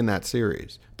 3 in that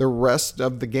series. The rest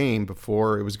of the game,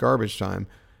 before it was garbage time,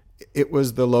 it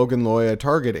was the Logan Loya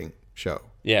targeting show.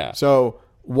 Yeah. So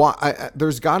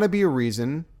there's got to be a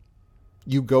reason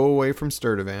you go away from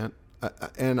Sturdivant.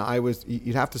 And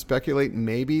you'd have to speculate,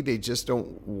 maybe they just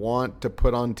don't want to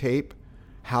put on tape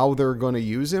how they're going to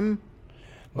use him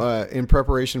in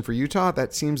preparation for Utah.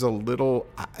 That seems a little,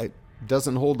 it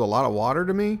doesn't hold a lot of water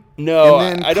to me. No,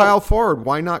 and then Kyle Ford,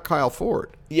 why not Kyle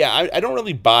Ford? Yeah, I don't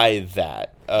really buy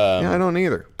that. Yeah, I don't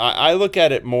either. I look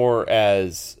at it more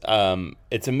as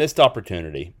it's a missed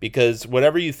opportunity, because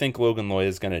whatever you think Logan Loya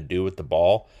is going to do with the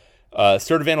ball,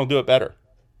 Sturdivant will do it better.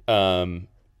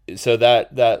 So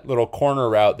that little corner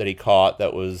route that he caught,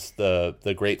 that was the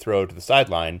great throw to the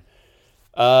sideline,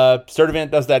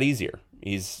 Sturdivant does that easier.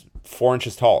 He's 4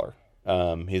 inches taller.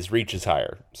 His reach is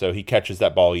higher, so he catches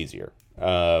that ball easier.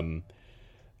 Sturdivant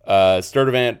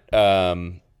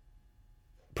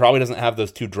probably doesn't have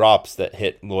those 2 drops that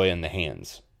hit Loya in the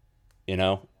hands.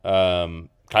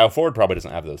 Kyle Ford probably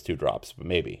doesn't have those 2 drops, but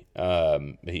maybe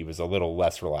he was a little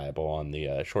less reliable on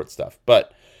the short stuff.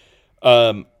 But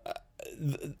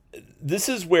this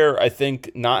is where I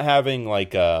think not having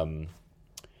the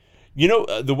way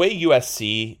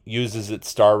USC uses its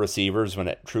star receivers when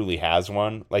it truly has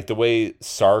one, like the way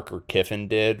Sark or Kiffin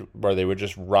did, where they would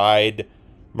just ride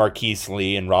Marquise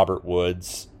Lee and Robert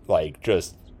Woods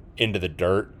just into the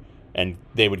dirt and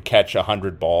they would catch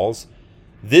 100 balls.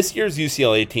 This year's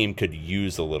UCLA team could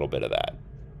use a little bit of that.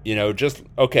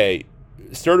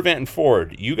 Sturdivant and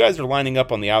Ford, you guys are lining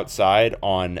up on the outside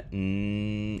on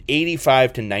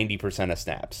 85 to 90% of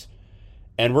snaps.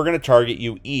 And we're going to target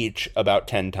you each about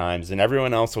 10 times, and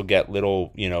everyone else will get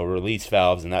little, release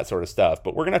valves and that sort of stuff.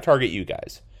 But we're going to target you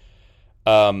guys.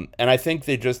 And I think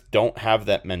they just don't have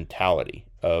that mentality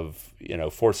of,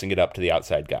 forcing it up to the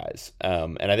outside guys.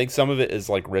 And I think some of it is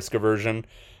risk aversion.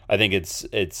 I think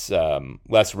it's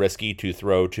less risky to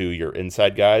throw to your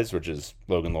inside guys, which is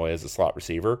Logan Loya as a slot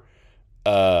receiver.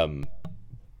 But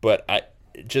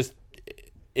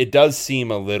it does seem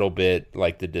a little bit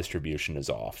like the distribution is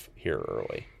off here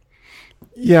early.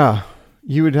 Yeah,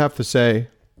 you would have to say.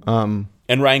 And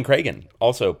Ryan Cragen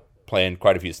also playing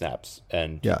quite a few snaps,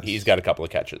 and yes, he's got a couple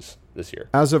of catches this year.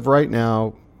 As of right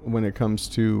now, when it comes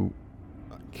to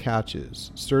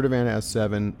catches, Sturdivant has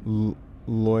 7,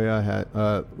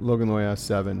 Logan Loya has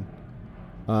 7,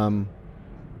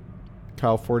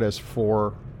 Kyle Ford has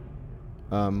 4.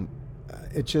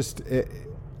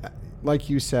 Like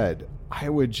you said, I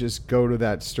would just go to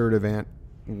that Sturdivant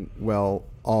well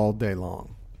all day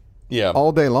long. Yeah.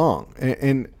 All day long.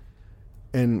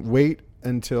 And wait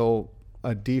until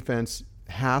a defense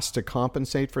has to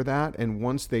compensate for that. And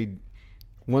once they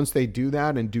do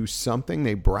that and do something,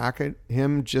 they bracket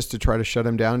him just to try to shut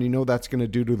him down, that's going to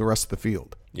do to the rest of the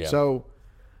field. Yeah. So,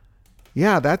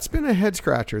 yeah, that's been a head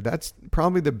scratcher. That's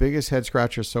probably the biggest head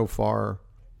scratcher so far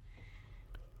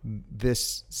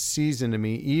this season to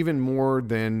me, even more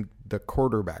than the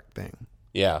quarterback thing.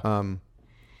 Yeah.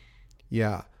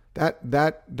 Yeah.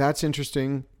 That's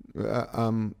interesting.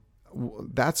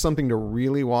 That's something to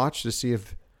really watch to see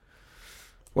if,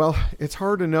 it's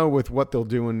hard to know with what they'll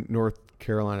do in North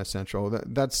Carolina Central.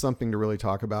 That's something to really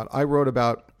talk about. I wrote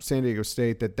about San Diego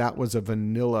State that was a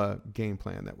vanilla game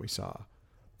plan that we saw.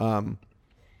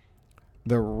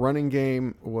 The running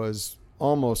game was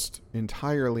almost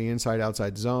entirely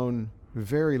inside-outside zone,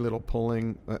 very little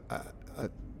pulling.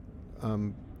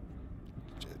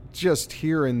 Just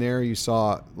here and there you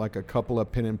saw a couple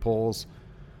of pin and pulls.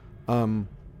 And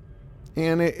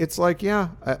it's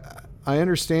I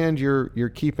understand you're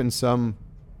keeping some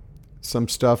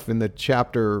stuff in the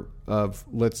chapter of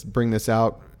let's bring this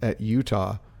out at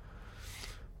Utah.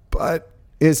 But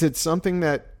is it something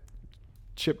that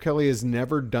Chip Kelly has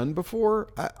never done before?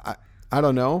 I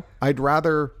don't know. I'd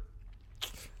rather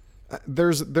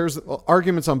there's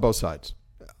arguments on both sides.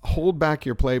 Hold back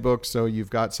your playbook so you've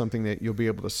got something that you'll be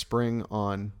able to spring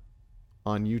on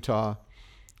Utah.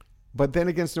 But then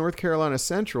against North Carolina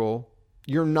Central,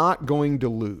 you're not going to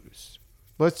lose.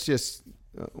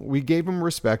 We gave them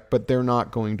respect, but they're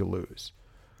not going to lose.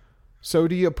 So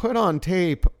do you put on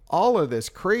tape all of this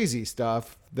crazy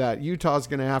stuff that Utah's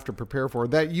going to have to prepare for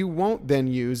that you won't then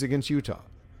use against Utah?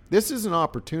 This is an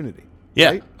opportunity.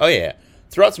 Yeah. Right? Oh, yeah.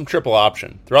 Throw out some triple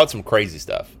option. Throw out some crazy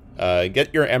stuff.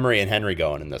 Get your Emery and Henry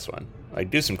going in this one.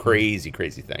 Do some crazy,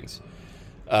 crazy things.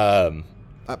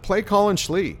 Play Colin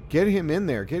Schlee. Get him in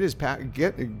there. Get his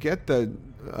get the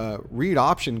read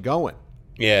option going.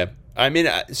 Yeah. I mean,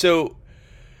 so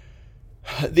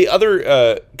the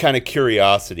other kind of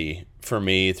curiosity for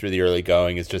me through the early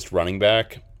going is just running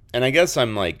back. And I guess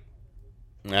I'm like,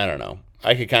 I don't know.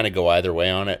 I could kind of go either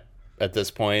way on it at this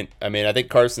point. I mean, I think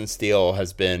Carson Steele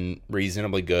has been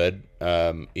reasonably good.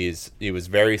 He was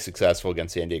very successful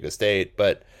against San Diego State,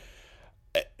 but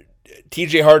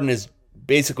TJ Harden is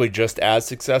basically just as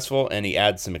successful, and he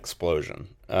adds some explosion.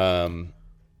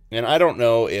 And I don't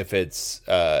know if it's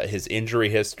his injury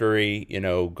history,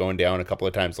 going down a couple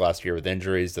of times last year with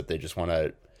injuries that they just want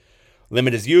to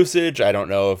limit his usage. I don't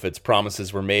know if it's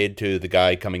promises were made to the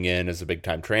guy coming in as a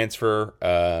big-time transfer.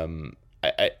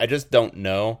 I just don't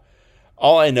know.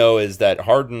 All I know is that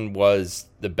Harden was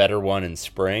the better one in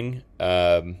spring.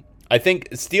 I think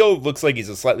Steele looks like he's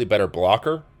a slightly better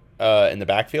blocker in the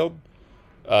backfield.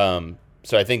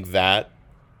 So I think that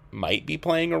might be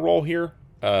playing a role here.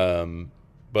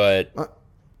 But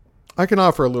I can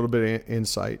offer a little bit of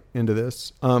insight into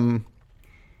this.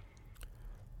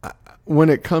 When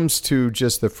it comes to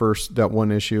just that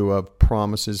one issue of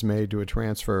promises made to a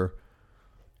transfer,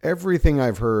 everything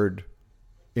I've heard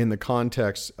in the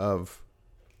context of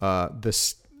Carson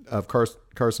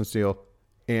Steele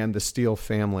and the Steele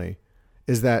family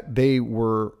is that they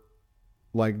were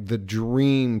like the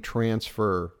dream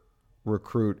transfer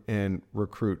recruit and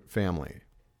recruit family.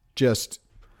 Just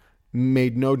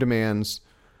made no demands,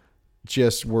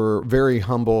 just were very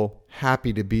humble,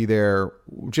 happy to be there,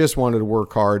 just wanted to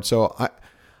work hard. So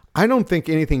I don't think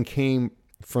anything came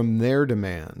from their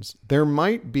demands. There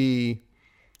might be,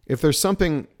 if there's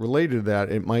something related to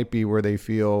that, it might be where they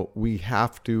feel we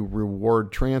have to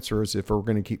reward transfers if we're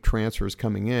going to keep transfers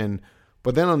coming in.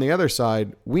 But then on the other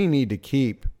side, we need to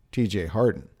keep TJ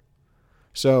Harden.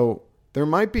 So there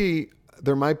might be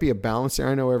a balance there.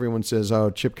 I know everyone says, oh,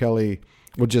 Chip Kelly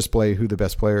will just play who the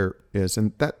best player is.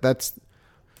 And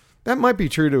that might be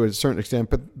true to a certain extent,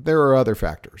 but there are other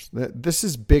factors. This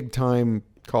is big time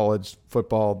college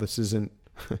football. This isn't,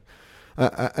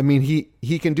 I mean,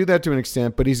 he can do that to an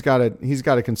extent, but he's got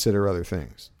to consider other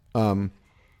things.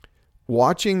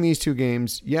 Watching these two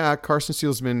games, yeah, Carson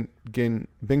Steele's been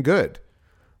good.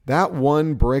 That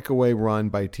one breakaway run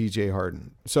by TJ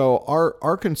Harden. So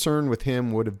our concern with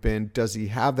him would have been, does he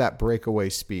have that breakaway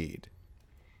speed?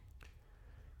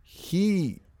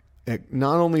 He,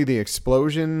 not only the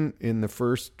explosion in the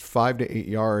first 5 to 8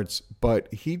 yards,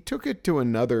 but he took it to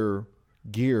another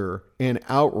gear and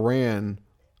outran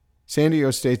San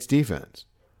Diego State's defense.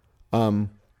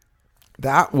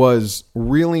 That was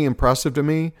really impressive to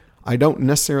me. I don't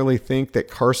necessarily think that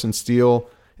Carson Steele,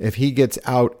 if he gets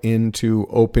out into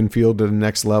open field to the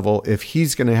next level, if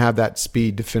he's going to have that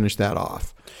speed to finish that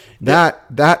off.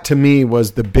 That to me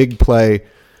was the big play.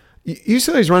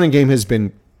 UCLA's running game has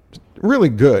been really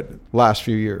good last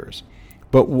few years,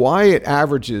 but why it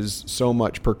averages so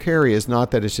much per carry is not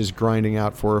that it's just grinding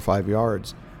out 4 or 5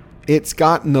 yards. It's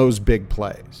gotten those big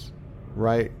plays,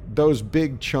 right? Those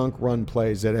big chunk run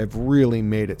plays that have really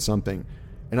made it something.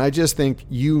 And I just think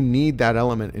you need that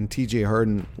element, and TJ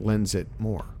Harden lends it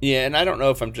more. Yeah, and I don't know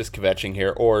if I'm just kvetching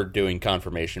here or doing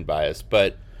confirmation bias,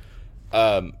 but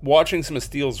watching some of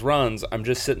Steele's runs, I'm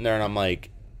just sitting there and I'm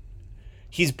like,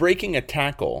 he's breaking a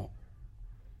tackle,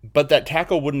 but that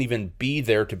tackle wouldn't even be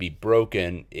there to be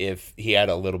broken if he had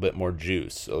a little bit more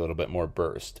juice, a little bit more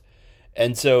burst.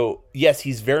 And so, yes,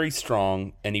 he's very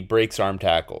strong and he breaks arm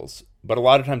tackles, but a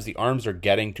lot of times the arms are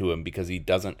getting to him because he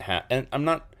doesn't have, and I'm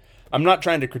not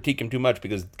trying to critique him too much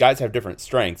because guys have different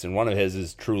strengths, and one of his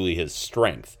is truly his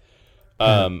strength.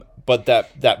 But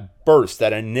that burst,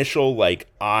 that initial, like,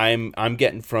 I'm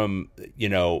getting from,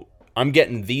 I'm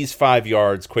getting these 5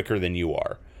 yards quicker than you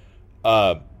are.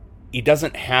 He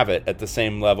doesn't have it at the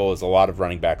same level as a lot of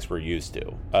running backs we're used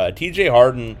to. TJ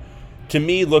Harden, to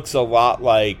me, looks a lot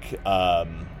like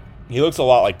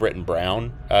Britton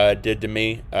Brown did to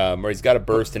me, where he's got a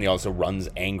burst and he also runs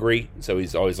angry, so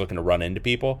he's always looking to run into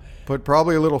people. But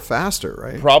probably a little faster,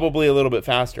 right? Probably a little bit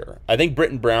faster. I think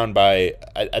Britton Brown, I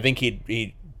think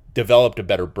he developed a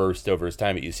better burst over his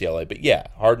time at UCLA. But yeah,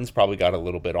 Harden's probably got a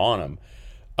little bit on him.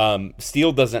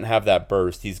 Steele doesn't have that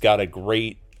burst. He's got a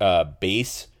great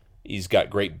base. He's got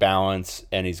great balance,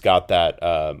 and he's got that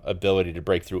ability to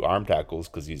break through arm tackles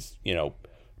because he's,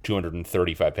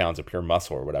 235 pounds of pure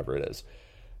muscle or whatever it is.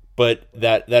 But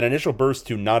that initial burst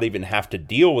to not even have to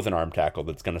deal with an arm tackle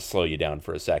that's going to slow you down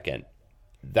for a second,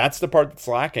 that's the part that's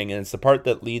lacking, and it's the part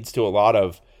that leads to a lot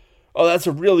of, oh, that's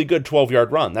a really good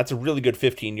 12-yard run. That's a really good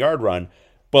 15-yard run.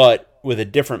 But with a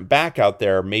different back out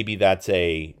there, maybe that's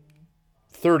a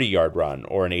 30-yard run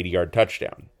or an 80-yard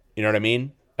touchdown. You know what I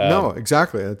mean? No,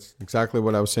 exactly. That's exactly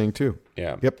what I was saying too.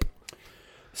 Yeah. Yep.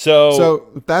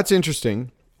 So that's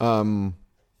interesting.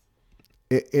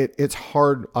 It's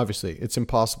hard. Obviously, it's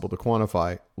impossible to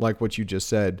quantify. Like what you just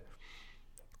said.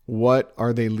 What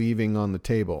are they leaving on the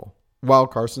table? While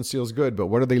Carson Steele's good, but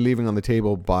what are they leaving on the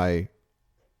table by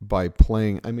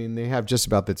playing? I mean, they have just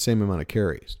about the same amount of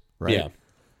carries, right? Yeah.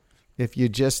 If you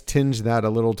just tinge that a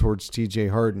little towards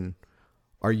TJ Harden,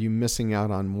 are you missing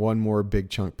out on one more big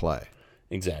chunk play?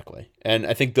 Exactly. And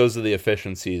I think those are the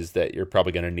efficiencies that you're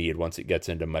probably going to need once it gets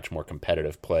into much more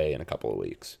competitive play in a couple of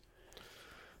weeks.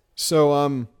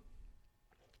 So,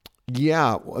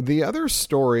 yeah, the other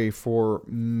story for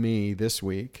me this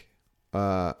week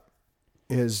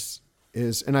is,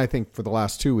 and I think for the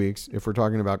last 2 weeks, if we're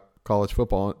talking about college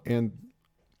football, and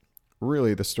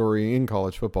really the story in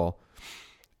college football,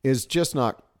 is just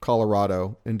not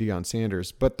Colorado and Deion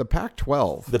Sanders, but the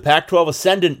Pac-12. The Pac-12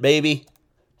 ascendant, baby.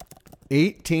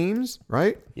 8 teams,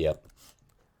 right? Yep.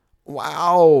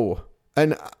 Wow.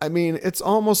 And I mean, it's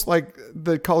almost like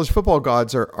the college football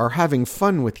gods are having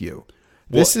fun with you.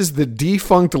 This is the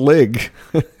defunct league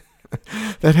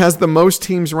that has the most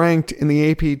teams ranked in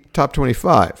the AP Top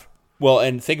 25. Well,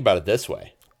 and think about it this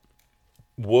way.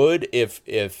 Would, if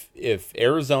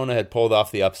Arizona had pulled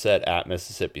off the upset at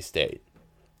Mississippi State,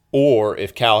 or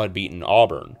if Cal had beaten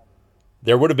Auburn,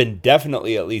 there would have been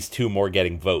definitely at least 2 more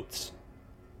getting votes.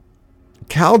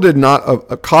 Cal did not,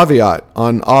 a caveat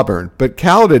on Auburn, but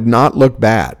Cal did not look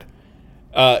bad.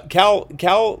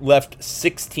 Cal left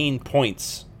 16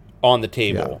 points on the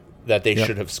table that they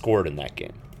should have scored in that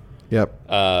game. Yep.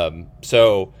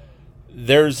 So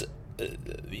there's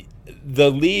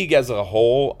the league as a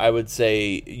whole. I would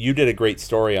say you did a great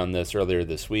story on this earlier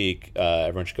this week.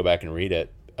 Everyone should go back and read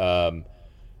it.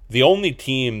 The only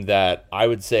team that I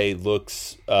would say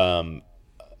looks, I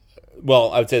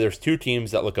would say there's 2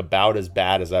 teams that look about as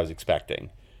bad as I was expecting,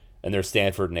 and they're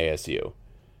Stanford and ASU.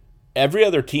 Every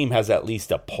other team has at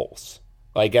least a pulse.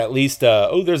 Like at least,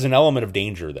 there's an element of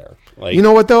danger there. Like, you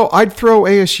know what though? I'd throw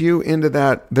ASU into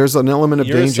that. There's an element of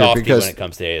you're danger a softie because when it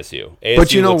comes to ASU. ASU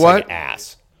but you know looks what? Like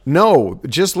ass. No,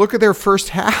 just look at their first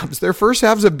halves. Their first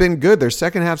halves have been good. Their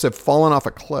second halves have fallen off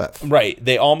a cliff. Right.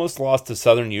 They almost lost to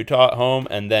Southern Utah at home,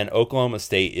 and then Oklahoma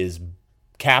State is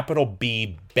capital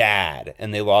B bad,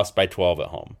 and they lost by 12 at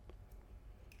home.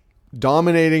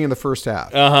 Dominating in the first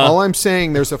half. All I'm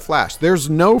saying, there's a flash. There's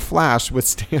no flash with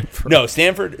Stanford. No,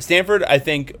 Stanford. I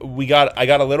think I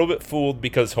got a little bit fooled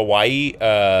because Hawaii.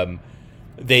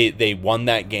 They won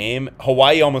that game.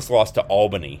 Hawaii almost lost to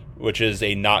Albany, which is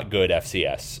a not good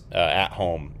FCS at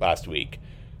home last week.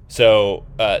 So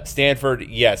Stanford,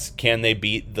 yes, can they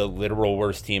beat the literal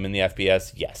worst team in the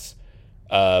FBS? Yes,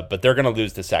 but they're going to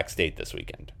lose to Sac State this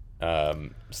weekend.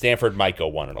 Stanford might go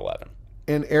 1-11.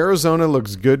 And Arizona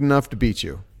looks good enough to beat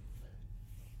you.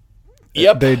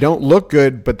 Yep. They don't look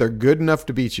good, but they're good enough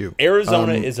to beat you.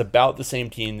 Arizona is about the same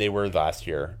team they were last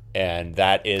year, and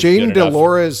that is Jaden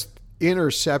DeLora's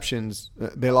interceptions.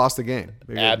 They lost the game.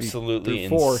 They absolutely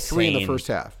insane. insane. 3 in the first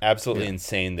half. Absolutely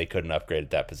insane. They couldn't upgrade at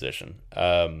that position.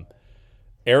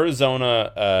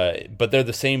 Arizona, but they're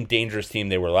the same dangerous team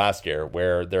they were last year,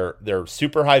 where they're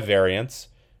super high variance,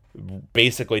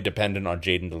 basically dependent on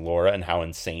Jaden DeLora and how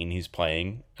insane he's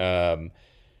playing.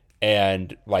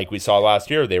 And like we saw last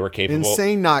year, they were capable.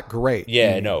 Insane, not great.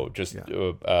 Yeah, no, just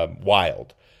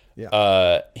wild.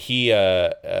 Yeah.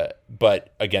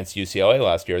 But against UCLA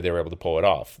last year, they were able to pull it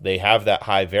off. They have that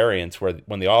high variance where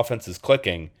when the offense is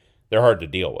clicking, they're hard to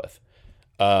deal with.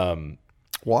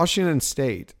 Washington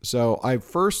State. So I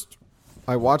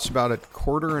watched about a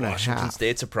quarter and a half. Washington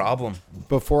State's a problem.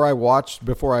 Before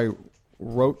I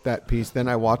wrote that piece, then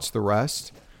I watched the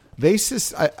rest. They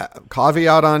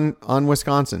caveat on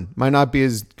Wisconsin, might not be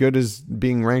as good as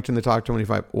being ranked in the top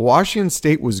 25. Washington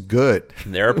State was good.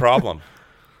 They're a problem.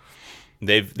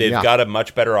 They've got a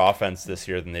much better offense this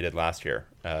year than they did last year.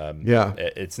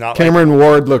 It's not Cameron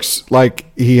Ward looks like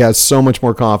he has so much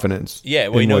more confidence. Yeah,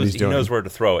 well, he doing. knows where to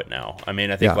throw it now. I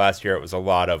mean, I think last year it was a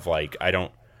lot of like, I'm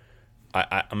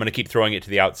going to keep throwing it to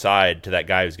the outside to that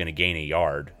guy who's going to gain a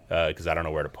yard because I don't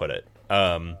know where to put it.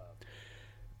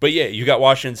 But yeah, you got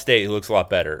Washington State, who looks a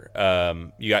lot better.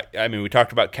 We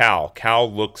talked about Cal.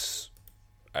 Cal looks,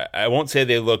 I won't say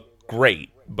they look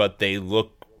great, but they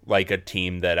look like a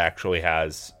team that actually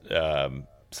has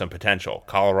some potential.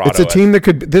 Colorado. It's a team that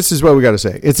could. This is what we got to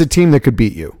say. It's a team that could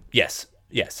beat you. Yes.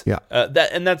 Yeah.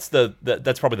 That's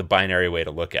that's probably the binary way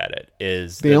to look at it.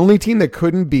 Is the only team that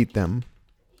couldn't beat them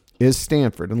is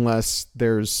Stanford, unless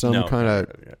there's some kind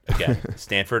of again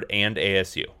Stanford and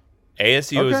ASU.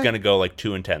 ASU is going to go like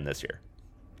 2-10 this year.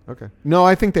 Okay. No,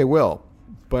 I think they will,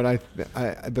 but I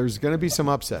there's going to be some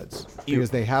upsets because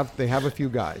they have a few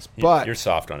guys. But you're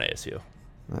soft on ASU.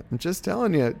 I'm just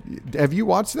telling you. Have you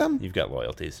watched them? You've got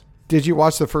loyalties. Did you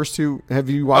watch the first two? Have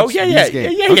you watched? Oh yeah, these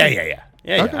games?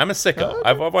 Yeah. Okay. I'm a sicko. Okay.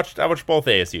 I watched both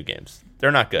ASU games.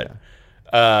 They're not good.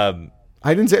 I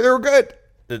didn't say they were good.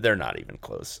 They're not even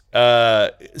close.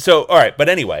 So all right, but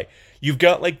anyway, you've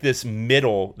got like this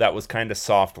middle that was kind of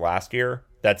soft last year.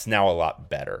 That's now a lot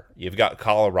better. You've got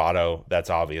Colorado. That's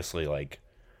obviously like,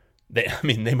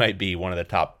 they might be one of the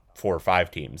top 4 or 5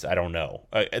 teams. I don't know.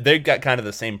 They've got kind of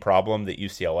the same problem that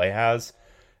UCLA has,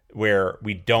 where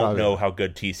we don't know how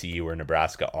good TCU or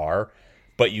Nebraska are,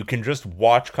 but you can just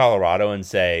watch Colorado and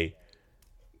say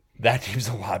that team's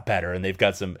a lot better, and they've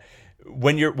got some.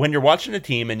 When you're watching a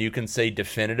team and you can say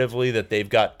definitively that they've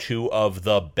got 2 of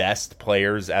the best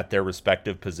players at their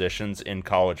respective positions in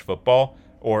college football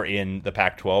or in the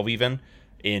Pac-12 even.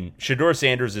 In Shedeur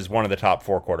Sanders is one of the top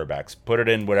 4 quarterbacks. Put it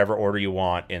in whatever order you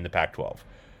want in the Pac-12.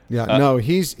 Yeah, no,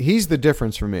 he's the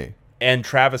difference for me. And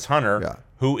Travis Hunter,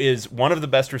 who is one of the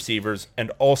best receivers and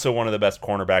also one of the best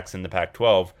cornerbacks in the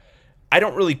Pac-12.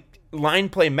 Line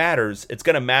play matters. It's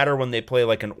going to matter when they play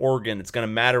like an Oregon. It's going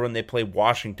to matter when they play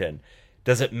Washington.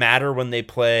 Does it matter when they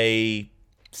play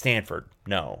Stanford?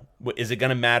 No. Is it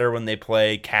going to matter when they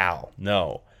play Cal?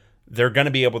 No. They're going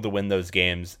to be able to win those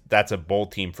games. That's a bowl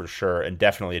team for sure, and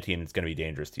definitely a team that's going to be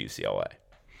dangerous to UCLA.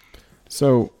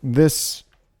 So this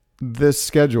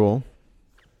schedule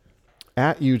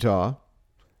at Utah,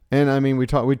 and I mean we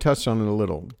touched on it a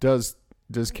little. Does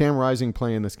Cam Rising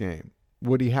play in this game?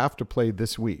 Would he have to play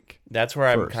this week? That's where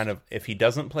I'm kind of, if he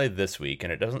doesn't play this week,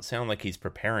 and it doesn't sound like he's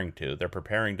preparing to, they're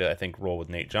preparing to, I think, roll with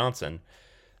Nate Johnson,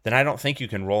 then I don't think you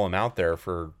can roll him out there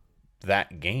for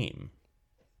that game.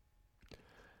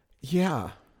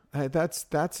 Yeah, that's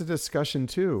a discussion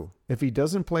too. If he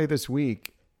doesn't play this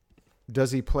week,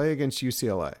 does he play against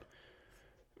UCLA?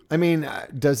 I mean,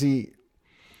 does he?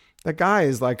 That guy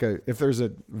is like if there's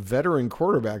a veteran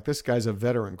quarterback, this guy's a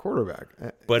veteran quarterback.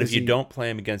 But if you don't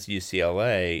play him against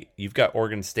UCLA, you've got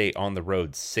Oregon State on the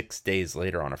road 6 days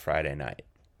later on a Friday night.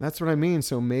 That's what I mean.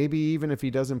 So maybe even if he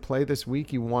doesn't play this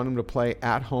week, you want him to play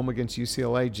at home against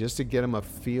UCLA just to get him a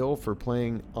feel for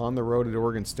playing on the road at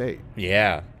Oregon State.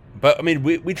 Yeah. But, I mean,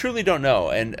 we truly don't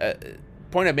know. And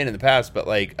point I've made in the past, but,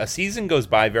 like, a season goes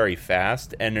by very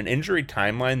fast, and an injury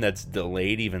timeline that's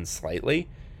delayed even slightly,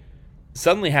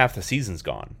 suddenly half the season's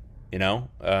gone, you know?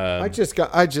 I just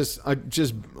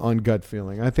on gut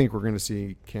feeling, I think we're going to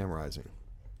see Cam Rising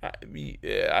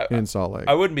in Salt Lake.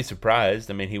 I wouldn't be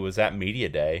surprised. I mean, he was at Media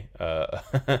Day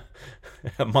a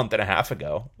month and a half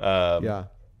ago. Yeah.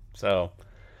 So.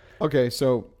 Okay,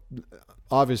 so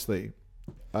obviously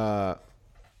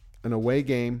an away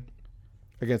game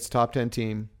against a top 10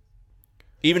 team.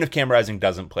 Even if Cam Rising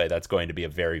doesn't play, that's going to be a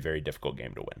very, very difficult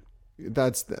game to win.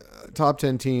 That's the top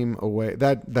 10 team away.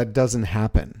 That doesn't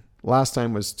happen. Last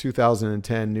time was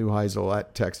 2010 Neuheisel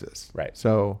at Texas. Right.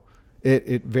 So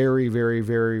it very, very,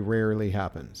 very rarely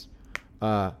happens.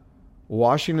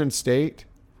 Washington State,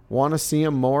 want to see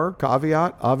them more,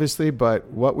 caveat, obviously,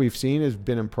 but what we've seen has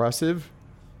been impressive.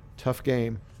 Tough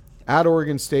game. At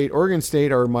Oregon State. Oregon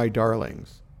State are my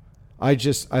darlings. I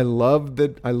love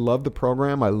the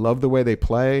program. I love the way they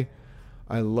play.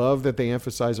 I love that they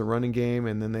emphasize a running game,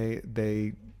 and then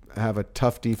they have a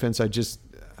tough defense.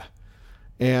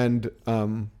 New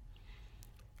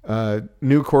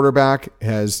quarterback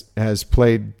has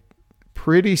played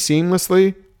pretty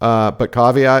seamlessly, but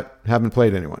caveat, haven't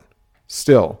played anyone.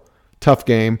 Still, tough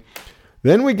game.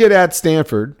 Then we get at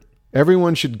Stanford.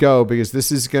 Everyone should go because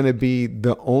this is going to be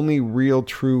the only real,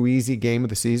 true, easy game of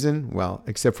the season. Well,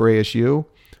 except for ASU.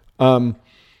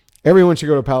 Everyone should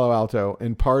go to Palo Alto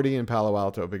and party in Palo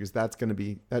Alto because that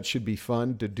should be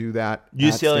fun to do that.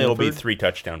 UCLA will be 3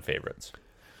 touchdown favorites.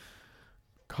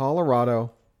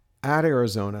 Colorado at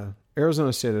Arizona,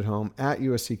 Arizona State at home, at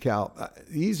USC Cal.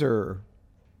 These are,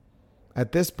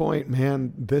 at this point,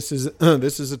 man, this is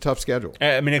a tough schedule.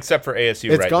 I mean, except for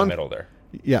ASU in the middle there.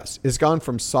 Yes, it's gone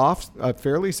from a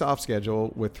fairly soft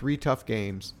schedule with 3 tough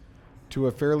games to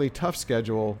a fairly tough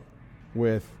schedule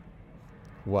with,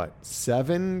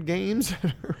 7 games?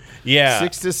 Yeah.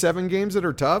 6 to 7 games that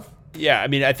are tough? Yeah, I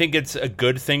mean, I think it's a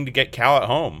good thing to get Cal at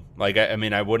home. Like, I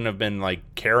mean, I wouldn't have been,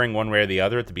 caring one way or the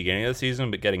other at the beginning of the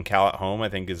season, but getting Cal at home, I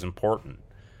think, is important.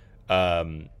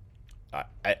 I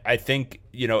think,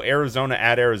 Arizona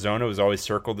at Arizona was always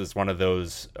circled as one of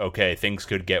those, okay, things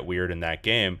could get weird in that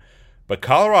game. But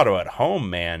Colorado at home,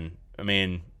 man, I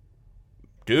mean,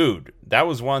 dude, that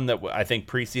was one that I think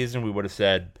preseason we would have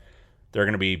said they're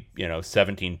going to be,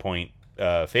 17-point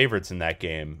favorites in that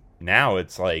game. Now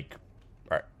it's like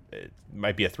it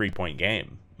might be a 3-point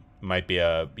game. It might be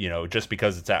just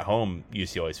because it's at home,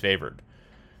 UCLA's favored.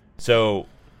 So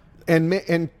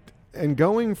And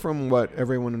going from what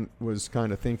everyone was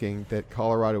kind of thinking, that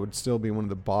Colorado would still be one of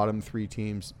the bottom 3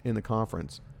 teams in the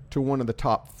conference, to one of the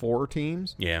top 4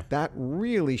 teams, that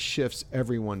really shifts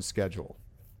everyone's schedule.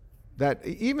 That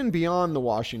even beyond the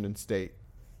Washington State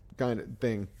kind of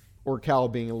thing, or Cal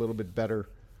being a little bit better,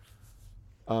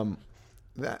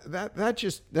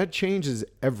 that changes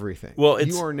everything. Well,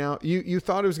 you are now you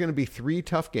thought it was going to be 3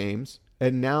 tough games,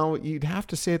 and now you'd have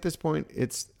to say at this point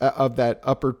it's of that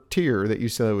upper tier that you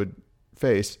said it would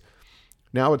face.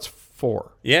 Now it's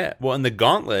 4. Yeah, well, and the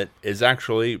gauntlet is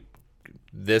actually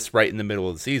this right in the middle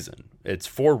of the season. It's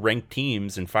 4 ranked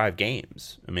teams in 5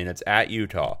 games. I mean, it's at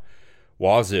Utah,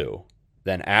 Wazoo,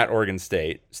 then at Oregon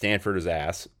State, Stanford is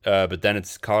ass, but then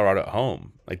it's Colorado at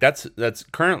home. Like that's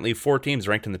currently 4 teams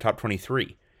ranked in the top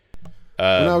 23. When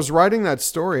I was writing that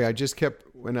story, I just kept,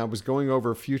 when I was going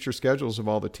over future schedules of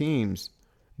all the teams,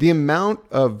 the amount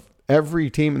of every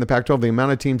team in the Pac-12, the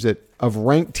amount of teams of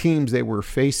ranked teams they were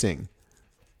facing,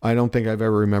 I don't think I've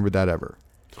ever remembered that ever.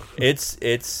 It's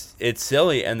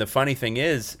silly, and the funny thing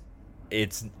is,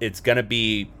 it's going to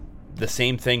be the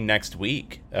same thing next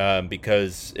week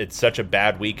because it's such a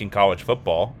bad week in college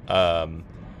football. I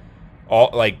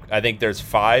think there's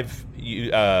 5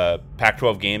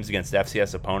 Pac-12 games against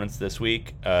FCS opponents this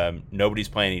week. Nobody's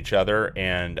playing each other,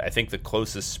 and I think the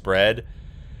closest spread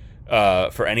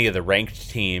for any of the ranked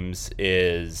teams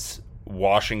is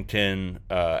Washington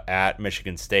at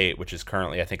Michigan State, which is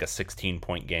currently, I think, a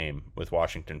 16-point game with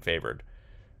Washington favored.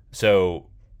 So,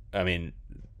 I mean,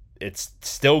 it's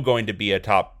still going to be a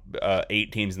top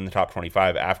 8 teams in the top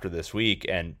 25 after this week,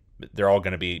 and they're all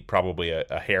going to be probably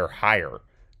a hair higher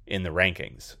in the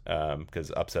rankings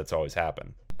because upsets always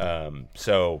happen.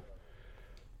 So,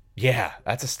 yeah,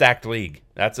 that's a stacked league.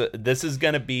 This is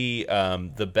going to be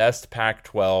the best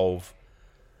Pac-12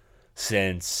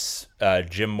 since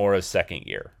Jim Mora's second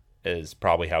year is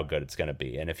probably how good it's going to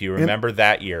be. And if you remember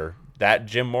that year, that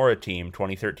Jim Mora team,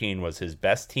 2013, was his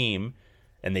best team,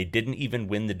 and they didn't even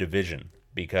win the division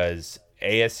because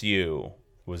ASU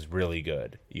was really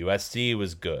good. USC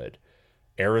was good.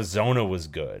 Arizona was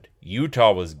good.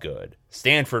 Utah was good.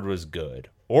 Stanford was good.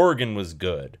 Oregon was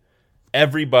good.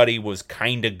 Everybody was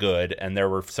kind of good, and there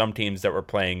were some teams that were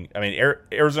playing. I mean,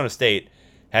 Arizona State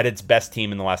had its best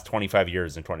team in the last 25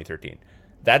 years in 2013.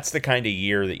 That's the kind of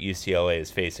year that UCLA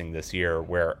is facing this year,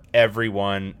 where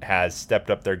everyone has stepped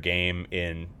up their game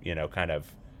in, kind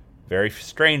of very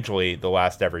strangely the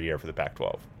last ever year for the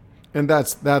Pac-12. And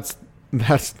that's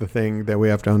the thing that we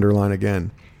have to underline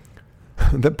again.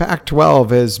 The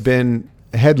Pac-12 has been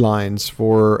headlines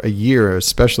for a year,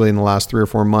 especially in the last 3 or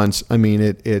 4 months. I mean,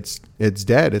 it's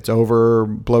dead. It's over,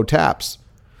 blow taps.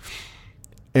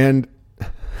 And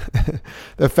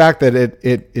the fact that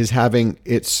it is having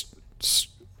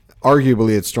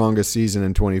arguably its strongest season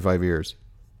in 25 years.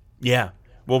 Yeah.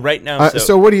 Well, right now.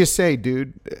 So what do you say,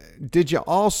 dude? Did you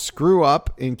all screw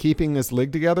up in keeping this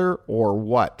league together, or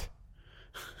what?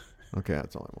 Okay,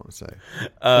 that's all I want to say. And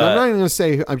I'm not even going to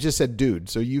say. I've just said, dude.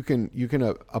 So you can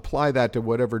apply that to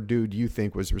whatever dude you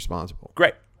think was responsible.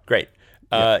 Great.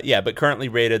 Yeah, but currently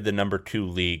rated the number 2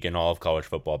 league in all of college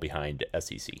football behind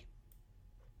SEC.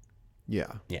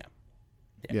 Yeah.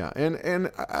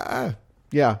 And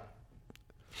yeah.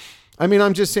 I mean,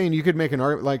 I'm just saying you could make an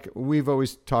argument, like we've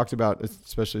always talked about,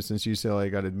 especially since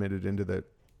UCLA got admitted into the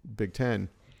Big Ten.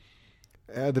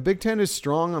 The Big Ten is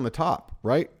strong on the top,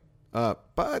 right?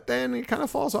 But then it kind of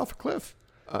falls off a cliff.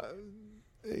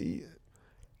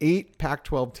 8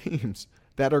 Pac-12 teams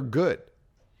that are good.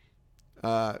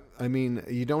 I mean,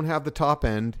 you don't have the top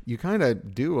end. You kind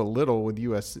of do a little with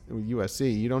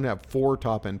USC. You don't have 4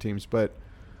 top end teams, but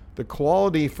the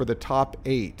quality for the top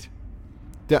 8.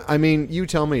 I mean, you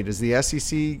tell me, does the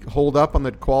SEC hold up on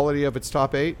the quality of its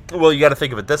top 8? Well, you got to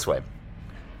think of it this way.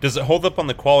 Does it hold up on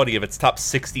the quality of its top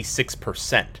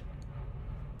 66%?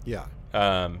 Yeah.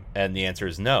 And the answer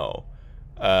is no.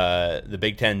 The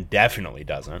Big Ten definitely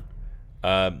doesn't.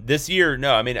 This year,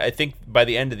 no. I mean, I think by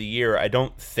the end of the year, I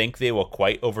don't think they will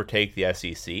quite overtake the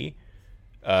SEC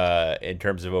in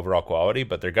terms of overall quality,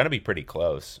 but they're going to be pretty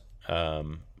close.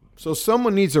 So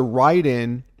someone needs to write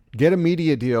in, get a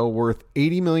media deal worth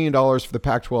 $80 million for the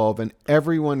Pac-12, and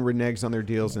everyone reneges on their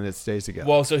deals and it stays together.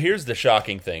 Well, so here's the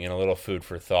shocking thing, and a little food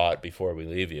for thought before we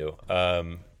leave you.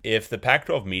 If the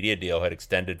Pac-12 media deal had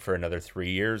extended for another 3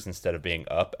 years instead of being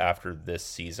up after this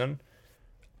season,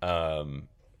 and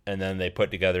then they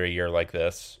put together a year like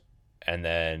this, and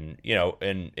then,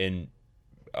 in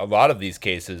a lot of these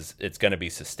cases, it's going to be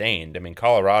sustained. I mean,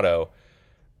 Colorado,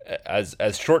 as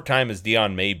short time as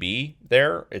Deion may be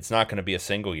there, it's not going to be a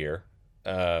single year,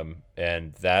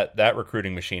 and that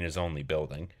recruiting machine is only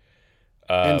building.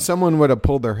 And someone would have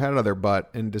pulled their head out of their butt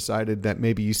and decided that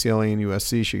maybe UCLA and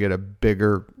USC should get a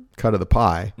bigger cut of the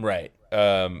pie. Right.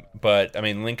 But, I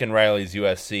mean, Lincoln Riley's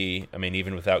USC, I mean,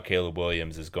 even without Caleb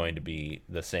Williams, is going to be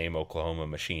the same Oklahoma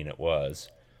machine it was.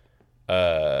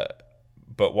 But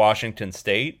Washington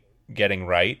State getting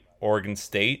right, Oregon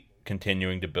State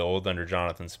continuing to build under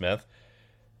Jonathan Smith.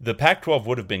 The Pac-12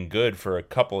 would have been good for a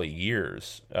couple of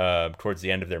years towards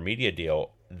the end of their media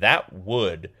deal. That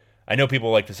would... I know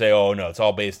people like to say, oh, no, it's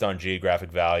all based on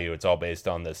geographic value. It's all based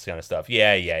on this kind of stuff.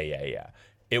 Yeah.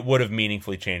 It would have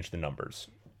meaningfully changed the numbers.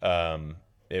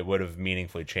 It would have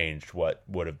meaningfully changed what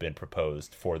would have been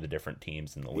proposed for the different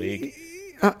teams in the league.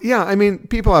 Yeah, I mean,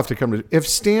 people have to come to... If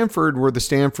Stanford were the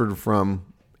Stanford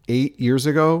from 8 years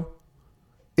ago,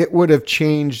 it would have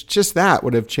changed... Just that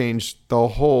would have changed the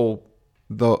whole...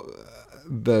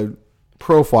 the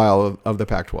profile of the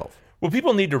Pac-12. What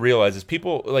people need to realize is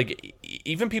people, like,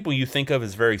 even people you think of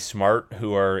as very smart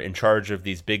who are in charge of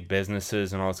these big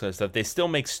businesses and all this kind of stuff, they still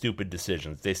make stupid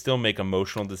decisions. They still make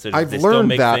emotional decisions. I've they still learned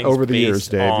make that things over the years,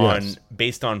 Dave. Yes.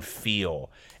 Based on feel.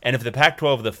 And if the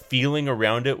Pac-12, the feeling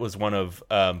around it was one of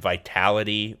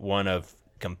vitality, one of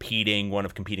competing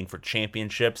for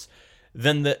championships,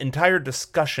 then the entire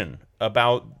discussion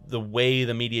about the way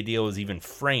the media deal is even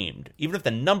framed, even if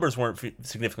the numbers weren't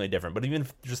significantly different, but even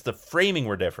if just the framing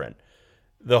were different,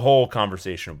 the whole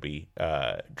conversation would be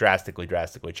drastically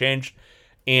changed.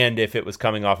 And if it was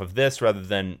coming off of this rather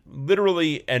than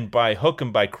literally and by hook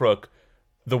and by crook,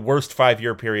 the worst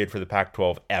 5-year period for the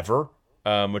Pac-12 ever,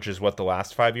 which is what the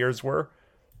last 5 years were,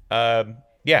 it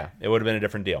would have been a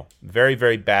different deal. Very,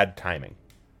 very bad timing.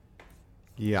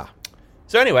 Yeah.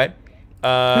 So anyway, we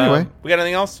got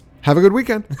anything else? Have a good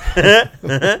weekend.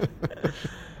 Well,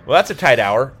 that's a tight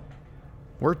hour.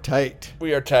 We're tight.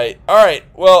 We are tight. All right.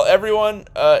 Well, everyone,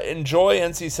 enjoy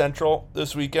NC Central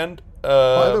this weekend.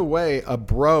 By the way, a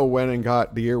bro went and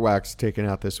got the earwax taken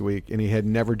out this week, and he had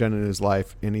never done it in his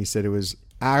life, and he said it was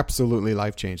absolutely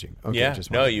life-changing. Okay,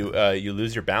 yeah. You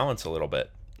lose your balance a little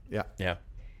bit. Yeah. Yeah.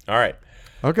 All right.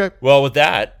 Okay. Well, with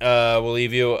that, we'll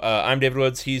leave you. I'm David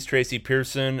Woods. He's Tracy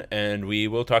Pearson, and we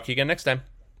will talk to you again next time.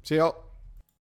 See y'all.